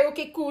 and they'd be like,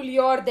 okay, cool,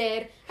 you're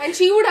there. And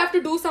she would have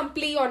to do some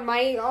plea for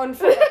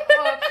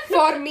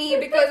me,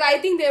 because I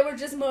think they would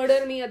just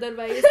murder me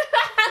otherwise.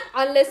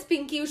 Unless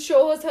Pinky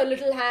shows her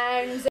little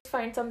hands.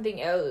 Find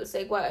something else.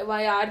 Like,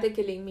 why are they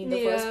killing me in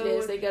the first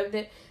place?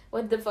 Like,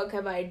 what the fuck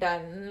have I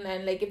done?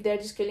 And like, if they're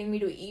just killing me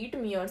to eat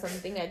me or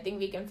something, I think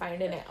we can find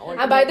an alternative.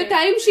 And by the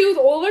time she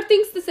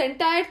overthinks this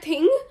entire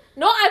thing,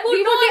 no, I would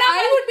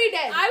be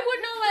dead. I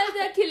would know why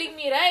they're killing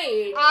me,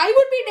 right? I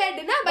would be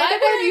dead, na? By the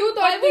time you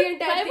thought the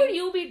entire thing. Why would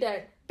you be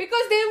dead?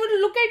 Because they would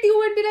look at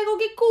you and be like,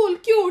 okay, cool,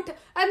 cute.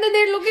 And then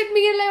they'd look at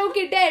me and like,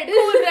 okay, dead.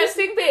 Cool,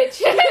 resting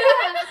bitch.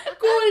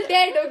 Cool,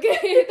 dead,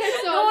 okay.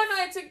 That's all. No,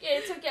 it's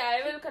okay.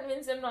 I will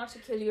convince them not to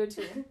kill you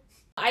too.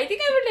 I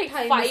think I would like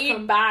Time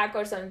fight back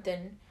or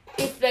something.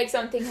 If like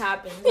something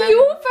happens.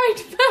 You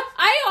fight back.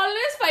 I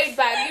always fight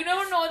back. You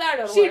never know that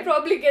or She'd what?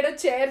 probably get a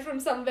chair from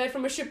somewhere,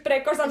 from a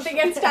shipwreck or something,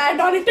 and stand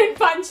on it and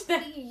punch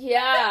them.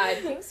 Yeah, I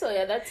think so.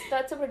 Yeah,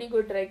 that's a pretty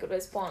good like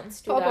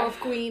response to Pop that. off,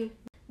 queen.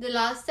 The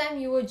last time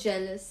you were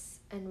jealous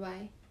and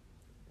why?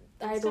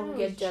 I don't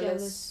get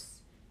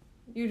jealous.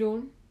 You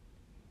don't?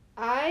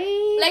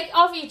 Like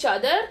of each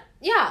other?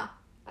 Yeah.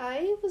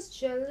 I was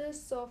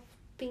jealous of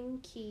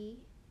Pinky.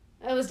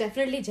 I was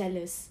definitely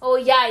jealous. Oh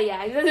yeah.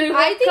 I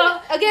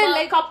think again,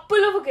 like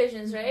couple of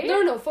occasions, right?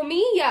 No. For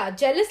me, yeah,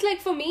 jealous. Like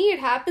for me, it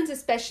happens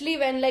especially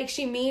when like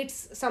she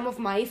meets some of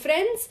my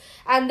friends,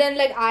 and then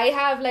like I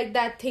have like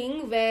that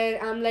thing where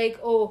I'm like,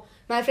 oh,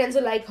 my friends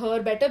will like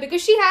her better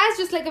because she has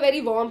just like a very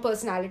warm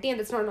personality, and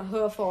that's not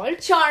her fault.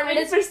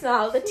 Charming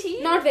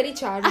personality. Not very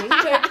charming,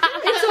 but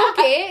it's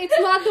okay. It's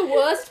not the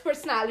worst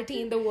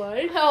personality in the world.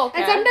 Okay.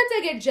 And sometimes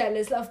I get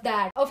jealous of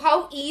that, of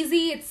how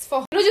easy it's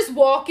for her to just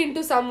walk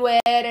into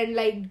somewhere and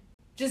like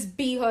just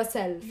be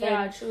herself.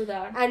 Yeah, and, true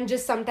that. And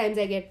just sometimes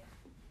I get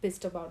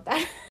pissed about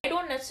that. I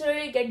don't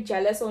necessarily get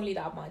jealous only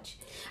that much.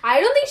 I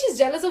don't think she's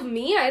jealous of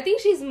me. I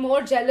think she's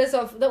more jealous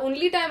of... The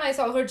only time I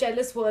saw her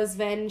jealous was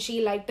when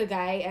she liked a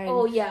guy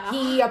and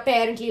he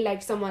apparently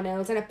liked someone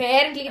else and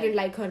apparently didn't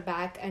like her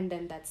back, and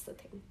then that's the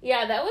thing.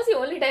 Yeah, that was the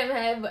only time I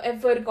have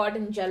ever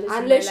gotten jealous.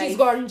 Unless she's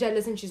gotten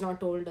jealous and she's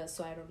not told us,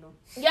 so I don't know.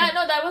 Yeah,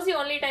 no, that was the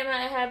only time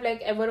I have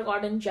like ever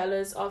gotten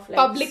jealous of like...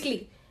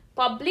 Publicly,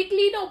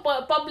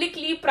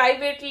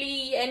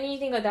 privately,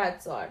 anything of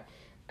that sort.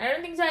 I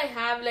don't think so. I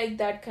have like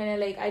that kind of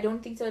like, I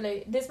don't think so.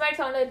 Like, this might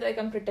sound like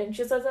I'm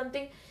pretentious or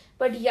something,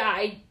 but yeah,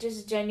 I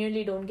just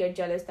genuinely don't get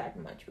jealous that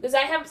much because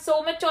I have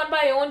so much on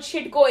my own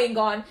shit going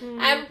on.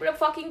 I'm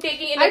fucking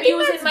taking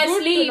interviews in my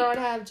sleep. To not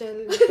have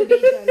to be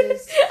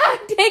jealous.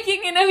 I'm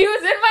taking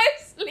interviews in my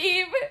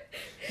sleep.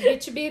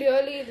 Bitch, be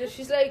really.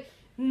 She's like,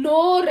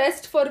 no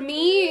rest for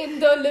me in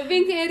the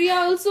living area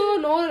also,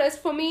 no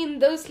rest for me in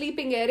the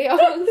sleeping area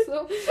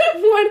also.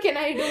 What can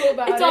I do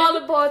about it? It's all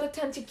about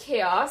authentic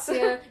chaos.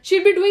 Yeah.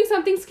 She'd be doing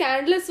something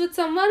scandalous with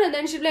someone and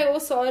then she'd be like, oh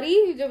sorry,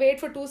 you wait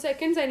for 2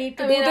 seconds, I need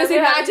to do this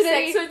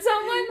imaginary sex with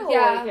someone?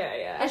 Yeah. Oh,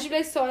 yeah. And she'd be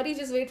like, sorry,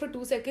 just wait for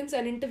 2 seconds.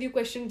 An interview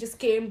question just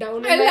came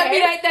down. And let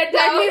me write that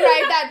down. Let me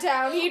write that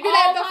down. He'd be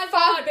like, the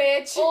fuck,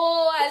 bitch.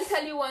 Oh, I'll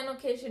tell you one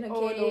occasion.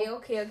 Okay,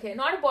 no. okay.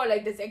 Not about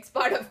like this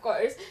expert, of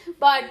course.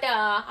 But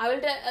I will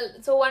tell.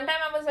 So one time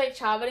I was like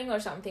showering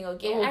or something,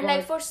 okay? Oh, and God.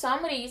 like for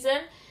some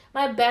reason,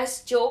 my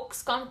best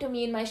jokes come to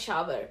me in my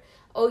shower.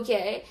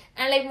 Okay,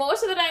 and like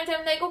most of the times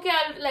I'm like, okay,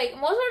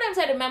 most of the times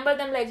I remember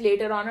them like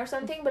later on or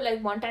something, but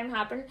like one time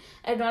happened,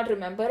 I did not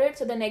remember it.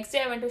 So the next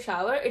day I went to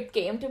shower, it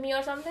came to me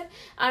or something,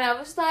 and I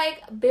was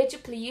like,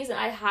 bitch, please,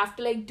 I have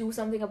to like do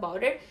something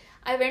about it.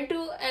 I went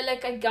to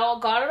I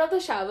got out of the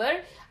shower.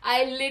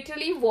 I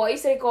literally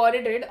voice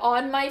recorded it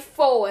on my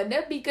phone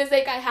because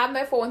like I have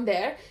my phone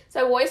there,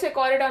 so I voice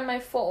recorded on my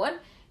phone.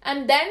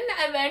 And then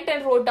I went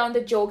and wrote down the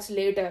jokes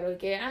later,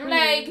 okay? I'm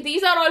like,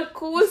 these are all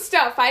cool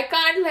stuff. I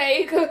can't,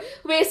 like,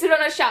 waste it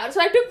on a shower.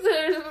 So I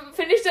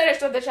finished the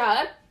rest of the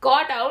shower,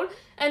 got out,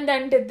 and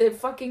then did the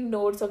fucking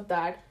notes of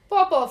that.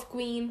 Pop off,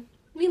 queen.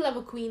 We love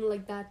a queen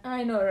like that.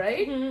 I know,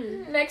 right?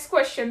 Next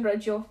question,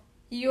 Rajo.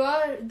 You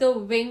are the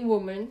wing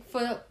woman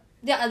for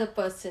the other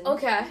person.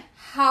 Okay.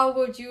 How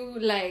would you,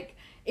 like,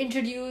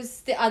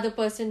 introduce the other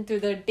person to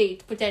the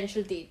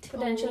potential date?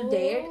 Potential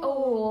date?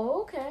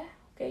 Oh, okay.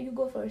 Okay, you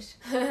go first.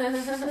 That's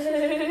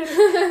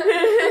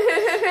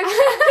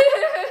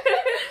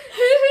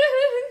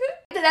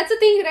the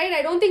thing, right?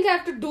 I don't think I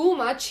have to do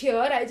much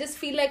here. I just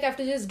feel like I have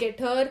to just get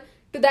her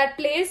to that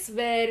place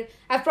where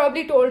I've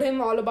probably told him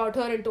all about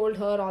her and told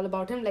her all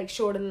about him, like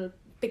showed a little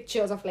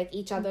pictures of like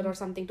each other or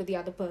something to the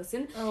other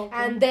person. Okay.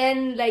 And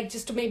then like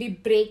just to maybe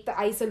break the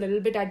ice a little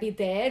bit, I'd be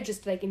there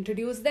just to like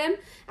introduce them.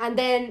 And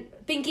then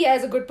Pinky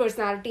has a good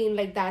personality in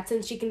like that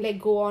since she can like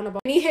go on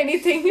about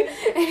anything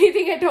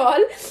at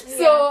all.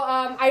 So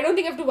I don't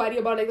think I have to worry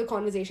about like the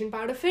conversation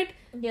part of it.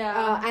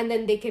 Yeah. And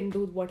then they can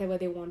do whatever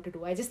they want to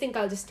do. I just think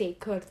I'll just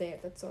take her there,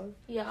 that's all.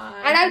 Yeah.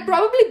 And I'll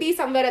probably be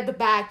somewhere at the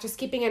back just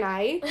keeping an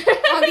eye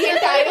on the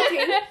entire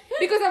thing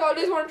because I've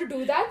always wanted to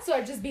do that, so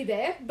I'll just be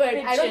there. But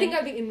I don't think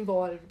I'll be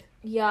involved.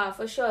 Yeah,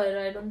 for sure.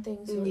 I don't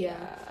think so. Yeah.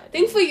 I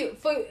think for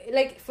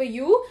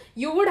you,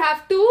 you would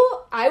have to,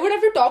 I would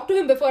have to talk to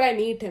him before I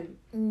meet him.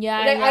 Yeah,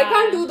 Like, yeah. I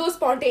can't do those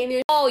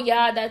spontaneous. Oh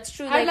yeah, that's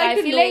true. I'd like I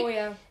to feel know,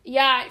 like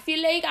yeah. I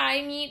feel like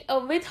I need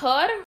with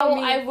her. How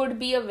I would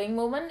be a wing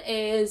woman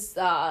is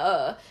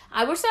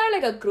I would start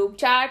like a group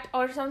chat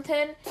or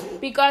something,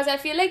 because I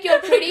feel like you're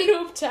pretty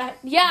Group chat.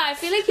 Yeah, I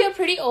feel like you're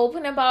pretty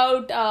open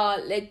about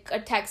like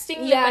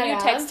texting. Like, Yeah, when you yeah,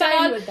 text I'm and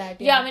fine all. with that,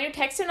 Yeah. yeah. When you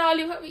text and all,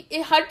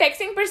 her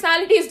texting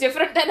personality is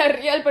different than her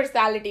real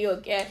personality.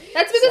 Okay.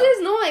 That's because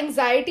there's no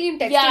anxiety in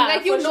texting. Yeah,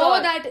 like, you for know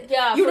sure. that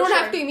Yeah, you for don't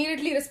have sure. to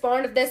immediately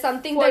respond. If there's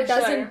something For that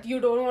doesn't sure. you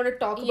don't want to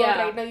talk about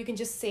Yeah. right now, you can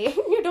just say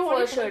you don't want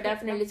For to sure,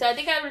 definitely. So I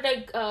think I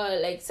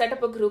would like set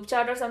up a group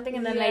chat or something,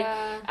 and then Yeah.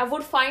 like I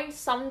would find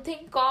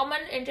something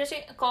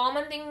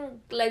common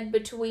thing like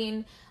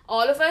between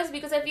all of us,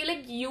 because I feel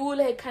like you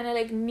like kind of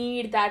like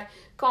need that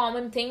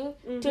common thing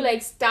to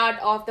like start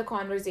off the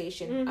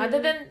conversation. Other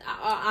than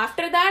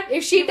after that,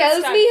 If she you will tells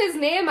start- me his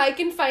name, I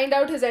can find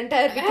out his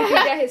entire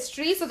Wikipedia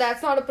history, so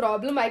that's not a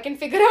problem. I can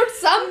figure out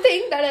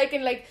something that I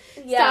can like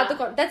start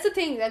the that's the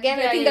thing. Again,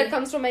 I Yeah, think yeah. that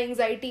comes from my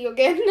anxiety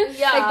again.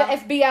 Yeah. Like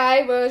the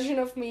FBI version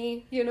of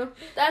me, you know.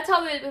 that's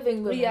how we'll be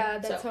wing women. Yeah,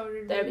 that's So, how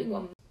it there we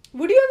go.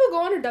 Would you ever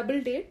go on a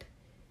double date?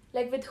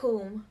 Like with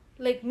whom?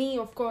 Like me,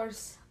 of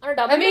course. On a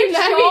double I mean, date?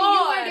 I mean,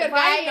 you and your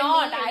Why guy and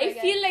not? me and I the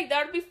guy. feel like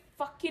that would be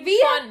fucking We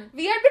fun.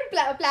 had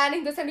been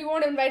planning this, and we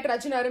want to invite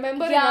Rachana.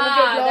 Remember in one of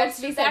your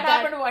vlogs we said that that.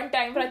 happened one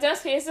time.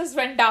 Raja's faces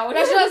went down.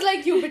 Rachana was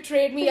like, "You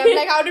betrayed me." I'm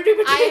like, "How did we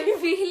betray you?" I'm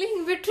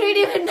feeling betrayed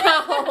even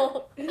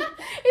now.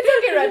 It's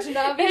okay,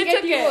 Rachana. We'll It's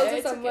get you okay. also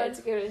It's someone. okay. It's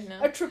okay,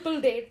 Rajna. A triple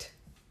date.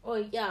 Oh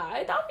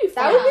yeah, that would be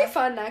fun. That would be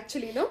fun,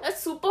 actually. No.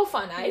 That's super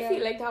fun. I Yeah.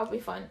 feel like that would be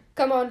fun.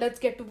 Come on, let's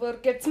get to work.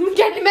 Get men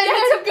to men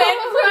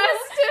come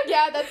first.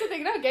 Yeah, that's the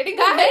thing. Now getting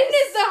the Guys. men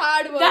is the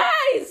hard work.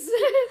 Guys,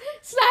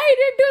 slide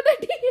into the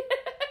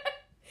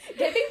DM.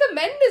 Getting the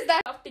men is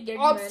that Have to get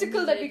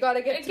obstacle men, that we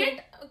gotta get through.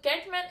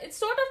 Get men. It's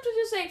sort of to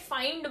just like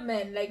find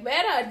men. Like,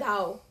 where are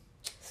thou?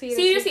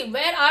 Seriously. Seriously,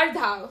 where are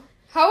thou?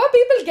 How are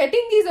people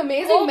getting these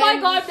amazing Oh men?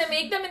 my god, they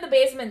make them in the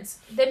basements.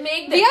 They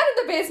make them. We are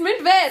in the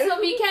basement. Where? So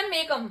we can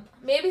make them.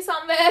 Maybe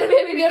somewhere. Maybe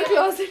in we your can,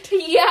 closet.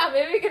 Yeah,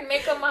 maybe we can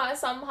make them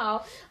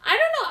somehow. I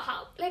don't know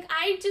how. Like,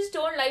 I just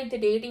don't like the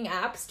dating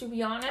apps, to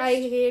be honest. I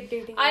hate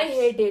dating. I apps.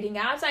 hate dating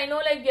apps. I know,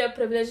 like, we are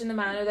privileged in the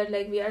manner that,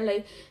 like, we are,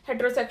 like,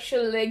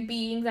 heterosexual, like,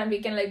 beings, and we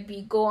can,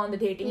 like, go on the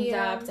dating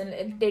Yeah.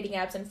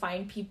 apps and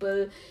find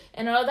people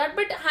and all that.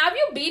 But have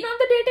you been on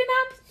the dating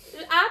apps?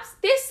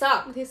 They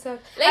suck. They suck.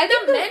 Like, I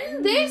the think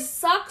men, they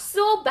suck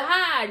so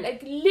bad.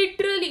 Like,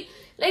 literally.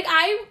 Like,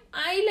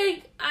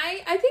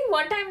 I think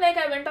one time, like,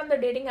 I went on the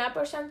dating app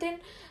or something,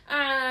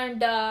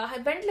 and I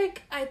went,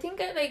 like, I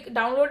think I, like,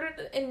 downloaded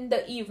it in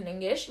the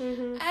evening-ish,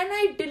 and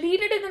I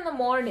deleted it in the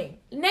morning.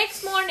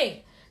 Next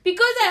morning.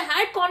 Because I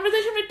had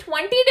conversation with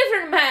 20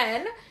 different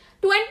men,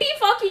 20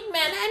 fucking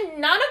men,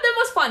 and none of them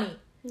was funny.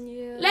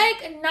 Yeah. Like,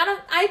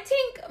 I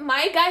think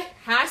my guy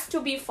has to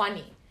be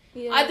funny.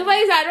 Yeah.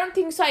 Otherwise, I don't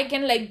think so I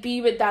can, like,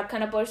 be with that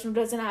kind of person who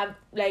doesn't have,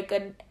 like,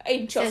 an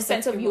inch of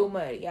sense of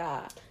humor.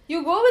 Yeah.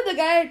 You go with the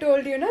guy I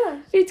told you, na?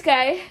 Which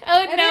guy?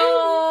 Oh,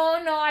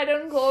 I no, I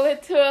don't go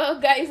with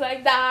guys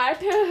like that.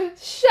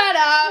 Shut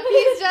up.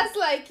 He's just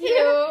like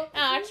you.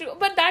 True.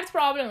 But that's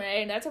problem,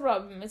 right? That's a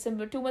problem. It's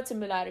too much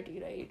similarity,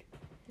 right?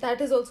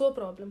 That is also a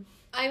problem.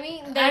 I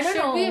mean, I there don't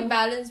should be a know.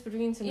 balance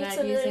between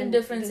similarities and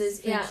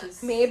differences, yeah.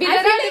 Maybe I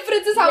there feel are like-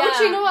 differences. How would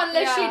she yeah, know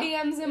unless she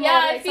yeah. DMs him Yeah,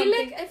 or like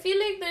something? I feel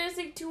like there's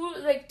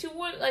like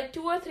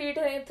two or three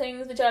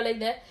things which are like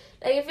that.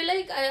 Like, I feel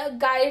like a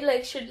guy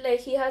like should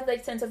like he has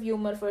like sense of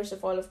humor, first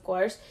of all, of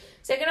course.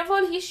 Second of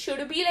all, he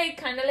should be like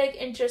kind of like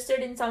interested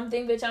in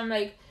something which I'm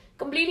like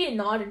completely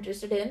not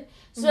interested in.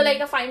 So like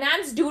a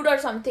finance dude or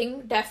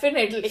something,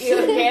 definitely,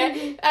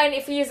 okay. And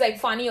if he's like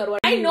funny or what,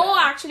 I know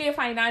actually a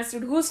finance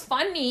dude who's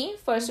funny,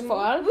 first of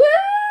all. Woo!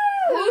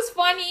 Who's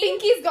funny?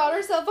 Pinky's got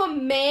herself a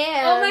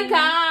man. Oh my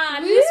god,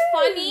 who's Woo!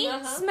 funny,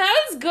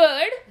 smells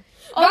good.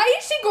 Why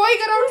is she going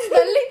around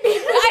smelling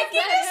people? I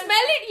can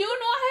smell it. You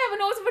know, I have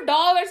a nose of a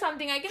dog or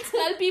something. I can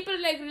smell people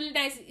like really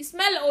nice.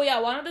 Smell. Oh yeah,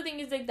 one of the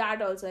things is like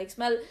that also. Like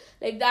smell.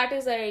 Like that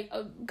is like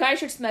a guy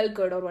should smell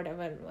good or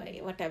whatever.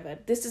 Whatever.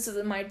 This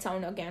might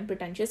sound again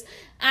pretentious.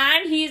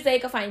 And he's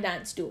like a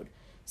finance dude.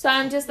 So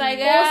I'm just like,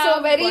 Oh,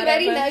 so very,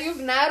 whatever. very now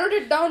you've narrowed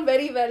it down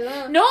very well,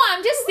 huh? No,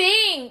 I'm just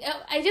saying.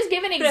 I just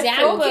gave an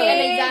example. Okay,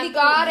 An example. we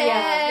got it.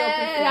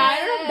 Yeah, I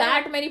don't have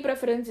that many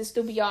preferences,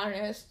 to be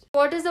honest.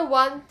 What is the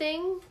one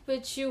thing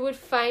which you would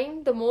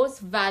find the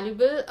most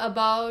valuable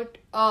about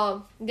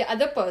the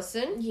other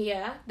person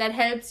Yeah. that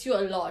helps you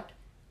a lot?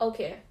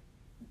 Okay.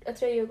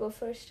 Athra, you go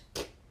first.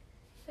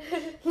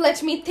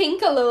 Let me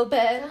think a little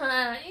bit.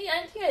 I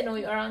think I know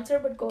your answer,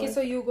 but go Okay, ahead.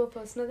 so you go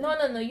first. No,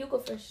 No, you go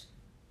first.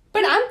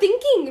 But I'm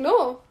thinking,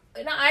 no.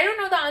 No, I don't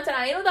know the answer.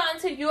 I know the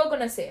answer you are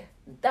gonna say.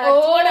 That's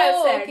what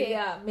I said. Okay.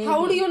 Yeah, maybe.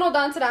 How do you know the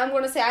answer I'm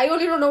going to say? I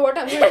only don't know what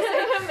I'm going to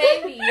say.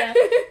 Maybe, yeah.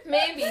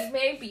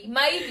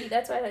 Maybe.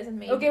 That's why I said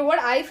maybe. Okay, what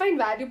I find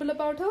valuable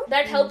about her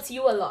That helps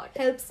you a lot.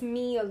 helps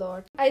me a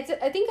lot. I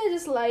think I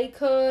just like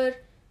her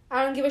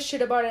I don't give a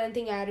shit about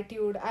anything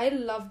attitude. I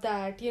love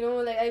that.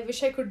 Like I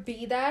wish I could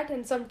be that.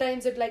 And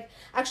sometimes it like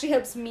actually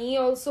helps me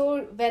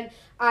also when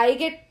I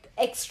get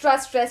extra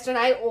stressed and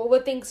I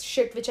overthink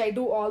shit, which I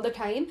do all the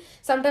time.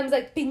 Sometimes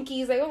like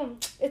Pinky's like, oh,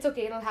 it's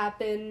okay, it'll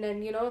happen,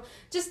 and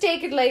just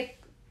take it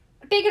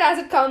as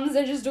it comes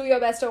and just do your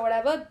best or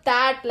whatever.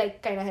 That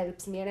like kind of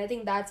helps me, and I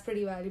think that's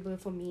pretty valuable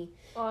for me.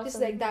 Awesome.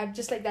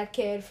 Just like that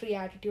carefree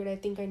attitude. I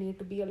think I need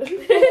to be a little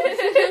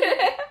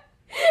more.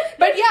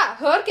 But yeah,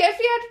 her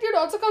carefree attitude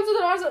also comes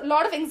with a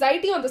lot of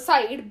anxiety on the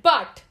side,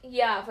 but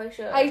Yeah, for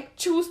sure. I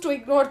choose to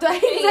ignore the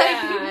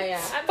anxiety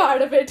yeah.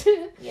 part of it.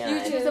 Yeah,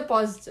 You choose the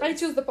positive. I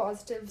choose the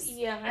positives.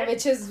 Yeah.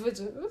 Which is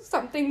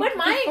something. But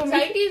my for me.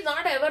 anxiety is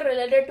not ever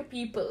related to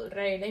people,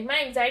 right? Like my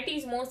anxiety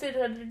is mostly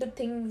related to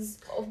things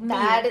of me.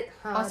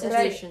 Or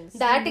situations.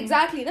 That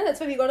exactly. No? That's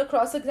why we got to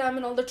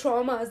cross-examine all the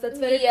traumas. That's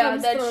where it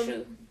comes that's from.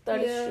 true.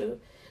 That is Yeah. true.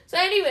 So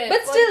anyway.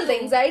 But for still, the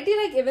you- anxiety,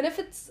 like even if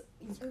it's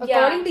according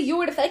Yeah. to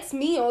you, it affects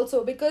me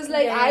also, because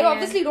like Yeah, I yeah.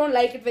 obviously don't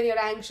like it when you're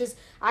anxious.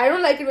 I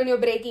don't like it when you're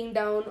breaking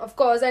down, of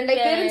course, and like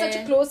Yeah, we're in such a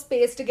yeah. close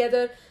space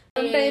together.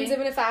 Sometimes Yeah.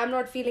 even if I'm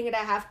not feeling it,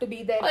 I have to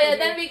be there. Oh for yeah, you.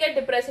 then we get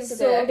depressing So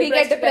together. we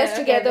get depressed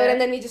together,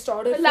 and then we just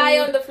order lie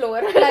food, on the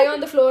floor. lie on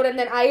the floor, and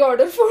then I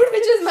order food,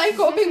 which is my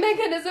coping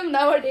mechanism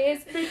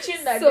nowadays.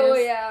 Bitchin' that So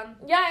is. yeah,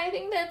 Yeah, I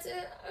think that's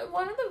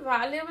one of the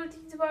valuable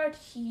things about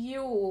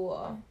you.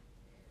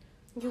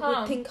 you Huh.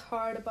 would think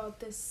hard about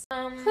this.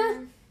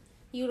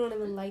 You don't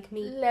even like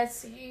me. Let's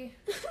see.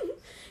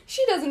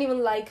 She doesn't even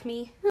like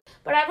me.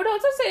 But I would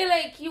also say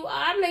like you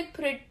are like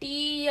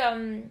pretty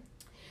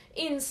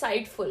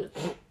insightful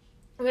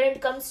when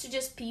it comes to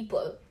just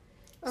people.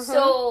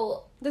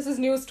 So This is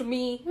news to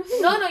me.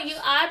 no, you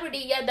are pretty.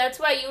 Yeah, that's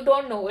why you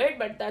don't know it,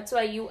 but that's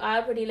why you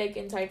are pretty like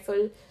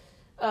insightful,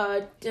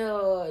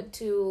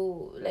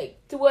 to like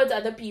towards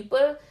other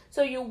people.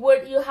 So you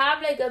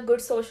have like a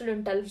good social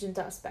intelligence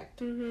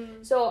aspect.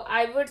 Mm-hmm. So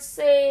I would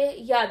say,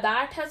 yeah,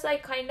 that has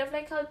like kind of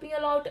like helped me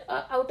a lot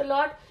out a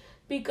lot,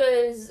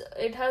 because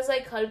it has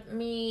like helped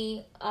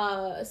me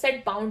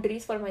set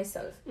boundaries for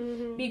myself,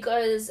 Mm-hmm.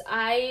 because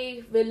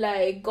I will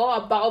like go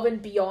above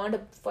and beyond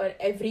for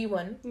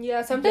everyone.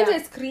 Yeah, sometimes Yeah. I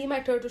scream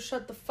at her to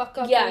shut the fuck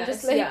up. Yeah, and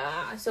just like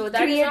yeah. So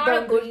that is create not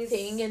a good boundaries.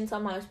 thing in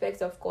some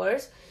aspects, of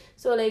course.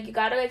 So like you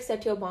gotta like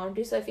set your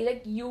boundaries. So I feel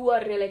like you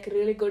are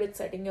really good at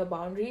setting your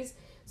boundaries.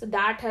 So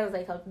that has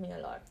like helped me a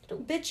lot too.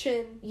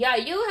 bitchin'. Yeah,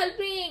 you helped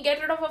me get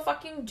rid of a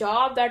fucking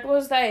job that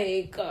was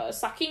like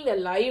sucking the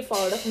life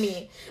out of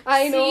me.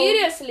 I know.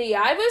 Seriously,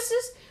 I was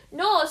just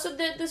no. So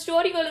the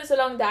story goes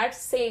along that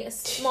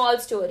small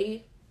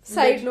story.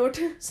 Side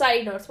note.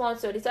 Side note, small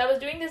story. So I was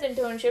doing this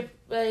internship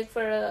like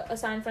for a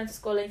San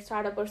Francisco like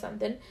startup or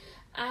something,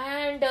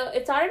 and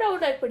it started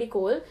out like pretty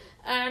cool,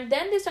 and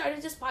then they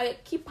started just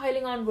keep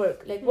piling on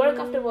work, like work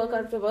after work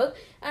after work.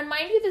 And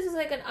mind you, this is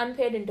like an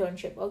unpaid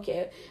internship,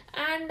 okay?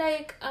 And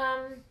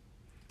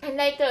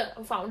like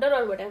the founder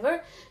or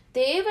whatever,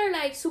 they were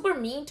like super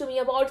mean to me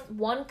about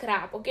one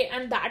crap, okay?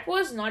 And that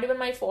was not even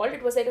my fault.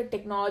 It was like a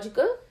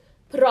technological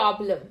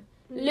problem.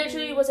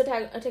 Literally, it was a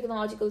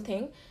technological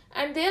thing,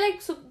 and they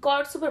like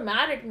got super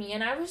mad at me,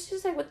 and I was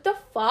just like, what the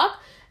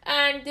fuck?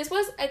 And this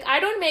was like, I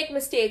don't make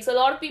mistakes. A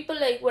lot of people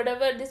like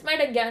whatever, this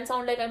might again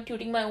sound like I'm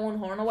tooting my own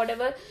horn or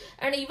whatever,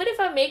 and even if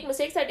I make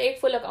mistakes, I take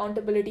full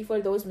accountability for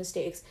those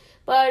mistakes.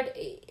 But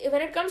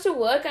when it comes to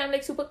work, I'm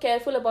like super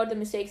careful about the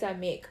mistakes I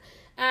make,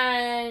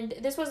 and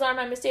this was not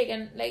my mistake,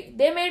 and like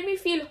they made me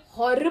feel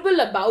horrible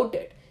about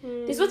it.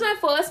 This was my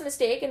first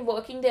mistake in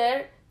working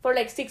there for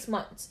like 6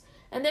 months,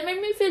 and they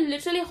made me feel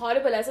literally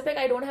horrible, as if like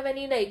I don't have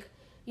any like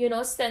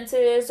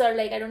senses, or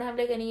like I don't have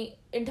like any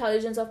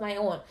intelligence of my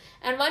own.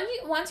 And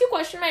once you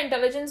question my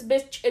intelligence,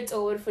 bitch, it's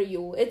over for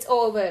you. It's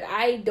over.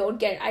 I don't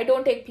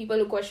take people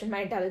who question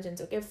my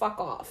intelligence, okay? Fuck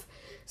off.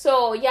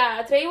 So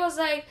yeah, Trey was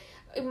like,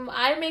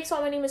 I make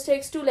so many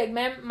mistakes too. Like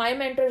my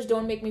mentors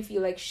don't make me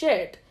feel like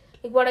shit.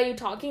 Like, what are you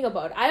talking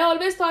about? I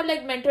always thought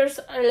like mentors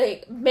are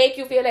like make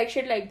you feel like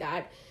shit like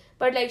that.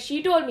 But like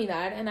she told me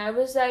that, and I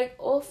was like,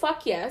 oh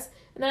fuck yes.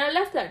 And then I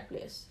left that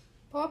place.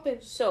 Pop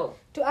it. So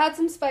To add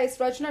some spice,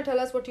 Rajna, tell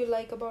us what you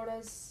like about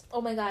us.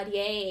 oh my god,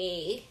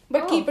 yay.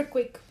 But Oh. keep it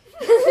quick.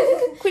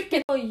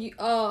 Quick.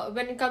 Oh,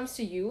 when it comes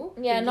to you,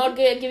 Yeah, Pinky, not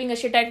giving a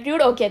shit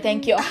attitude. Okay,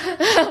 thank you. no,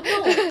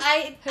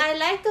 I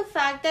like the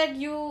fact that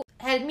you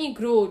helped me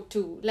grow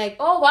too. Like,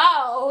 Oh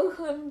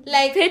wow.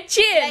 like,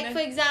 Pitchin. like for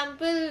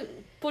example,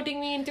 putting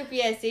me into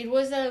PSA, it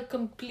was a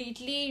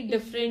completely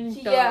different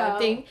Yeah.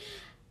 thing.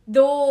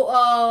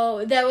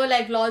 Though there were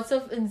like lots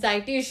of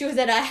anxiety issues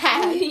that I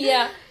had.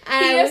 Yeah.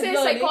 And I was PSA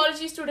learning.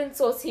 Psychology Student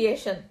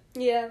Association.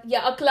 Yeah.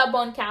 Yeah, a club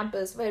on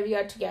campus where we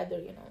are together,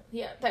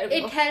 Yeah, there we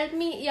It go. helped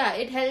me. Yeah,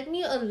 it helped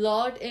me a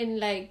lot in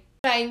like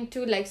trying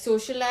to like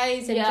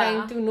socialize and Yeah.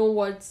 trying to know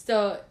what's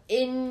the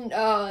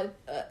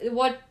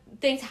what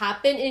things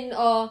happen in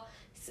a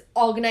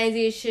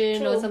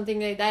organization or True. something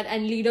like that,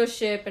 and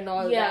leadership and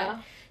all Yeah.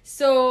 that.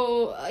 So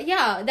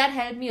yeah, that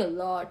helped me a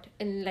lot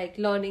in like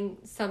learning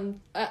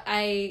some.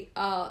 I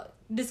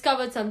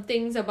discovered some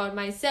things about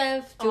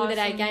myself too that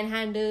I Awesome. can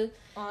handle.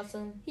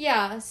 Awesome.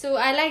 Yeah, so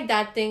I like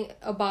that thing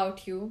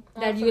about you,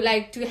 that you Awesome.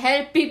 like to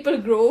help people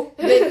grow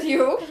with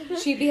you.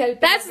 She be helping.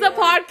 That's the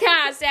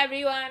podcast,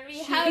 everyone. We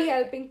She have. be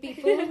helping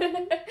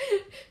people.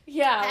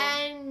 Yeah.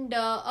 And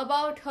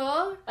about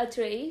her, A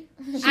tray.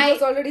 She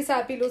was already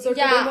sappy loser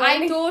yeah, today I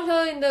morning. told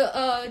her in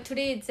the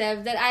today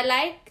itself that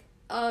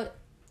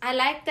I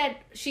like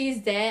that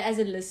she's there as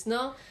a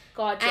listener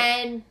Gotcha.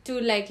 and to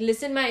like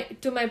listen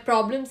to my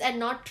problems and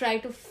not try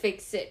to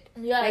fix it.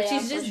 Yeah, like yeah,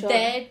 she's for just sure.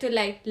 there to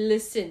like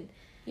listen.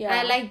 Yeah.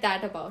 I like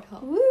that about her.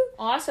 Woo.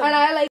 Awesome. And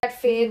I like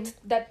that faith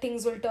that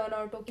things will turn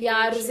out okay.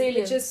 Yeah, which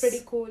resilience. is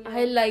pretty cool.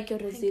 I like your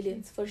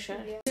resilience for sure.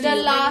 Yeah. The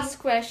last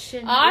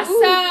question.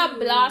 Awesome.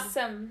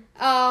 Blossom.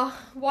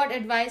 What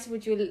advice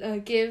would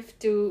you give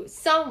to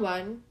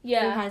someone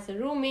Yeah. who has a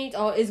roommate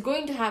or is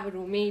going to have a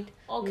roommate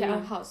Okay. or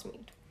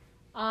housemate?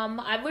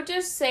 I would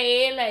just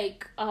say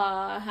like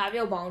have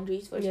your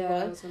boundaries first of Yeah,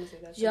 I all. was gonna say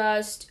that.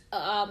 Just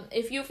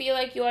if you feel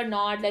like you are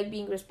not like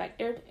being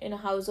respected in a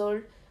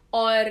household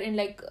or in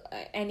like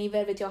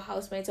anywhere with your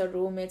housemates or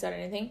roommates or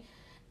anything,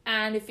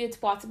 and if it's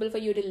possible for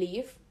you to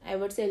leave, I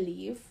would say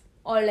leave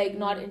or like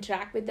not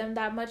interact with them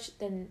that much,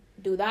 then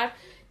do that.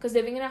 Because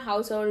living in a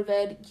household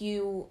where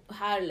you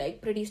are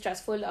like pretty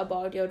stressful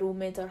about your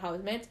roommates or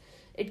housemates,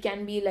 it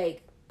can be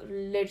like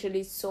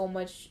literally so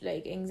much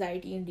like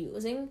anxiety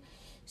inducing.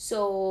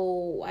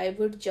 So I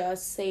would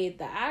just say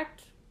that.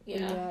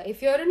 Yeah.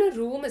 If you're in a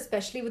room,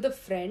 especially with a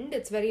friend,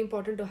 it's very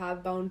important to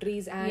have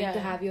boundaries and Yeah. to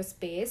have your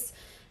space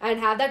and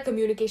have that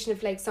communication.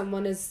 If like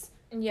someone is,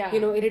 Yeah.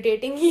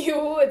 irritating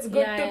you, it's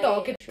good Yeah, to yeah,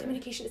 talk. yeah, sure.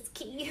 Communication is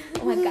key.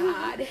 Oh my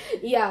god.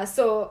 Yeah,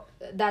 so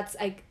that's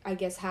I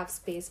guess have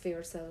space for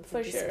yourself For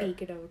and to sure.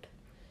 speak it out.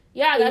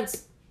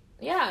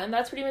 Yeah, and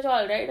that's pretty much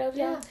all, right? Thanks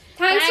for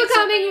Thanks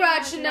coming, so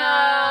much,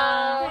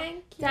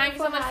 Rachna. Thank you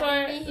so much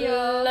having me for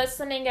here.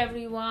 listening,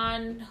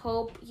 everyone.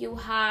 Hope you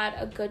had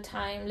a good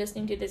time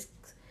listening to this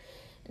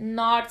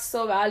not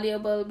so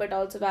valuable but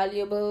also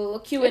valuable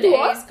Q&A. It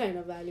was kind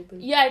of valuable.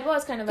 Yeah, it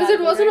was kind of Because it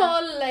valuable. wasn't right?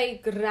 all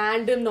like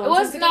random It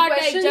nonsense. was not like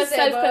questions just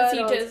ever or-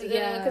 self-conceited.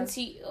 Yeah.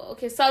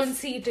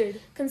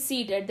 Conceited.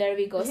 Conceited. There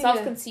we go. Yeah.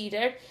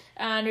 Self-conceited,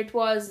 and it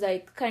was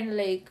like kind of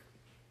like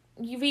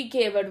we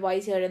gave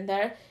advice here and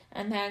there.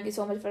 And thank you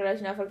so much for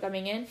Rachna for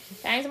coming in.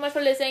 Thanks so much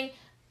for listening.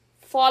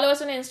 Follow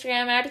us on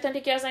Instagram at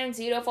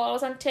AuthenticChaos90. Follow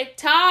us on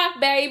TikTok,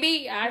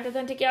 baby, at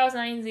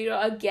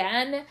AuthenticChaos90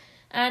 again.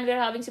 And we're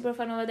having super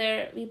fun over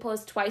there. We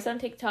post twice on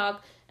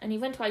TikTok and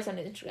even twice on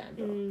Instagram,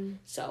 bro.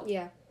 So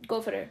Yeah.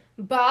 go for it.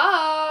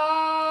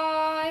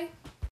 Bye.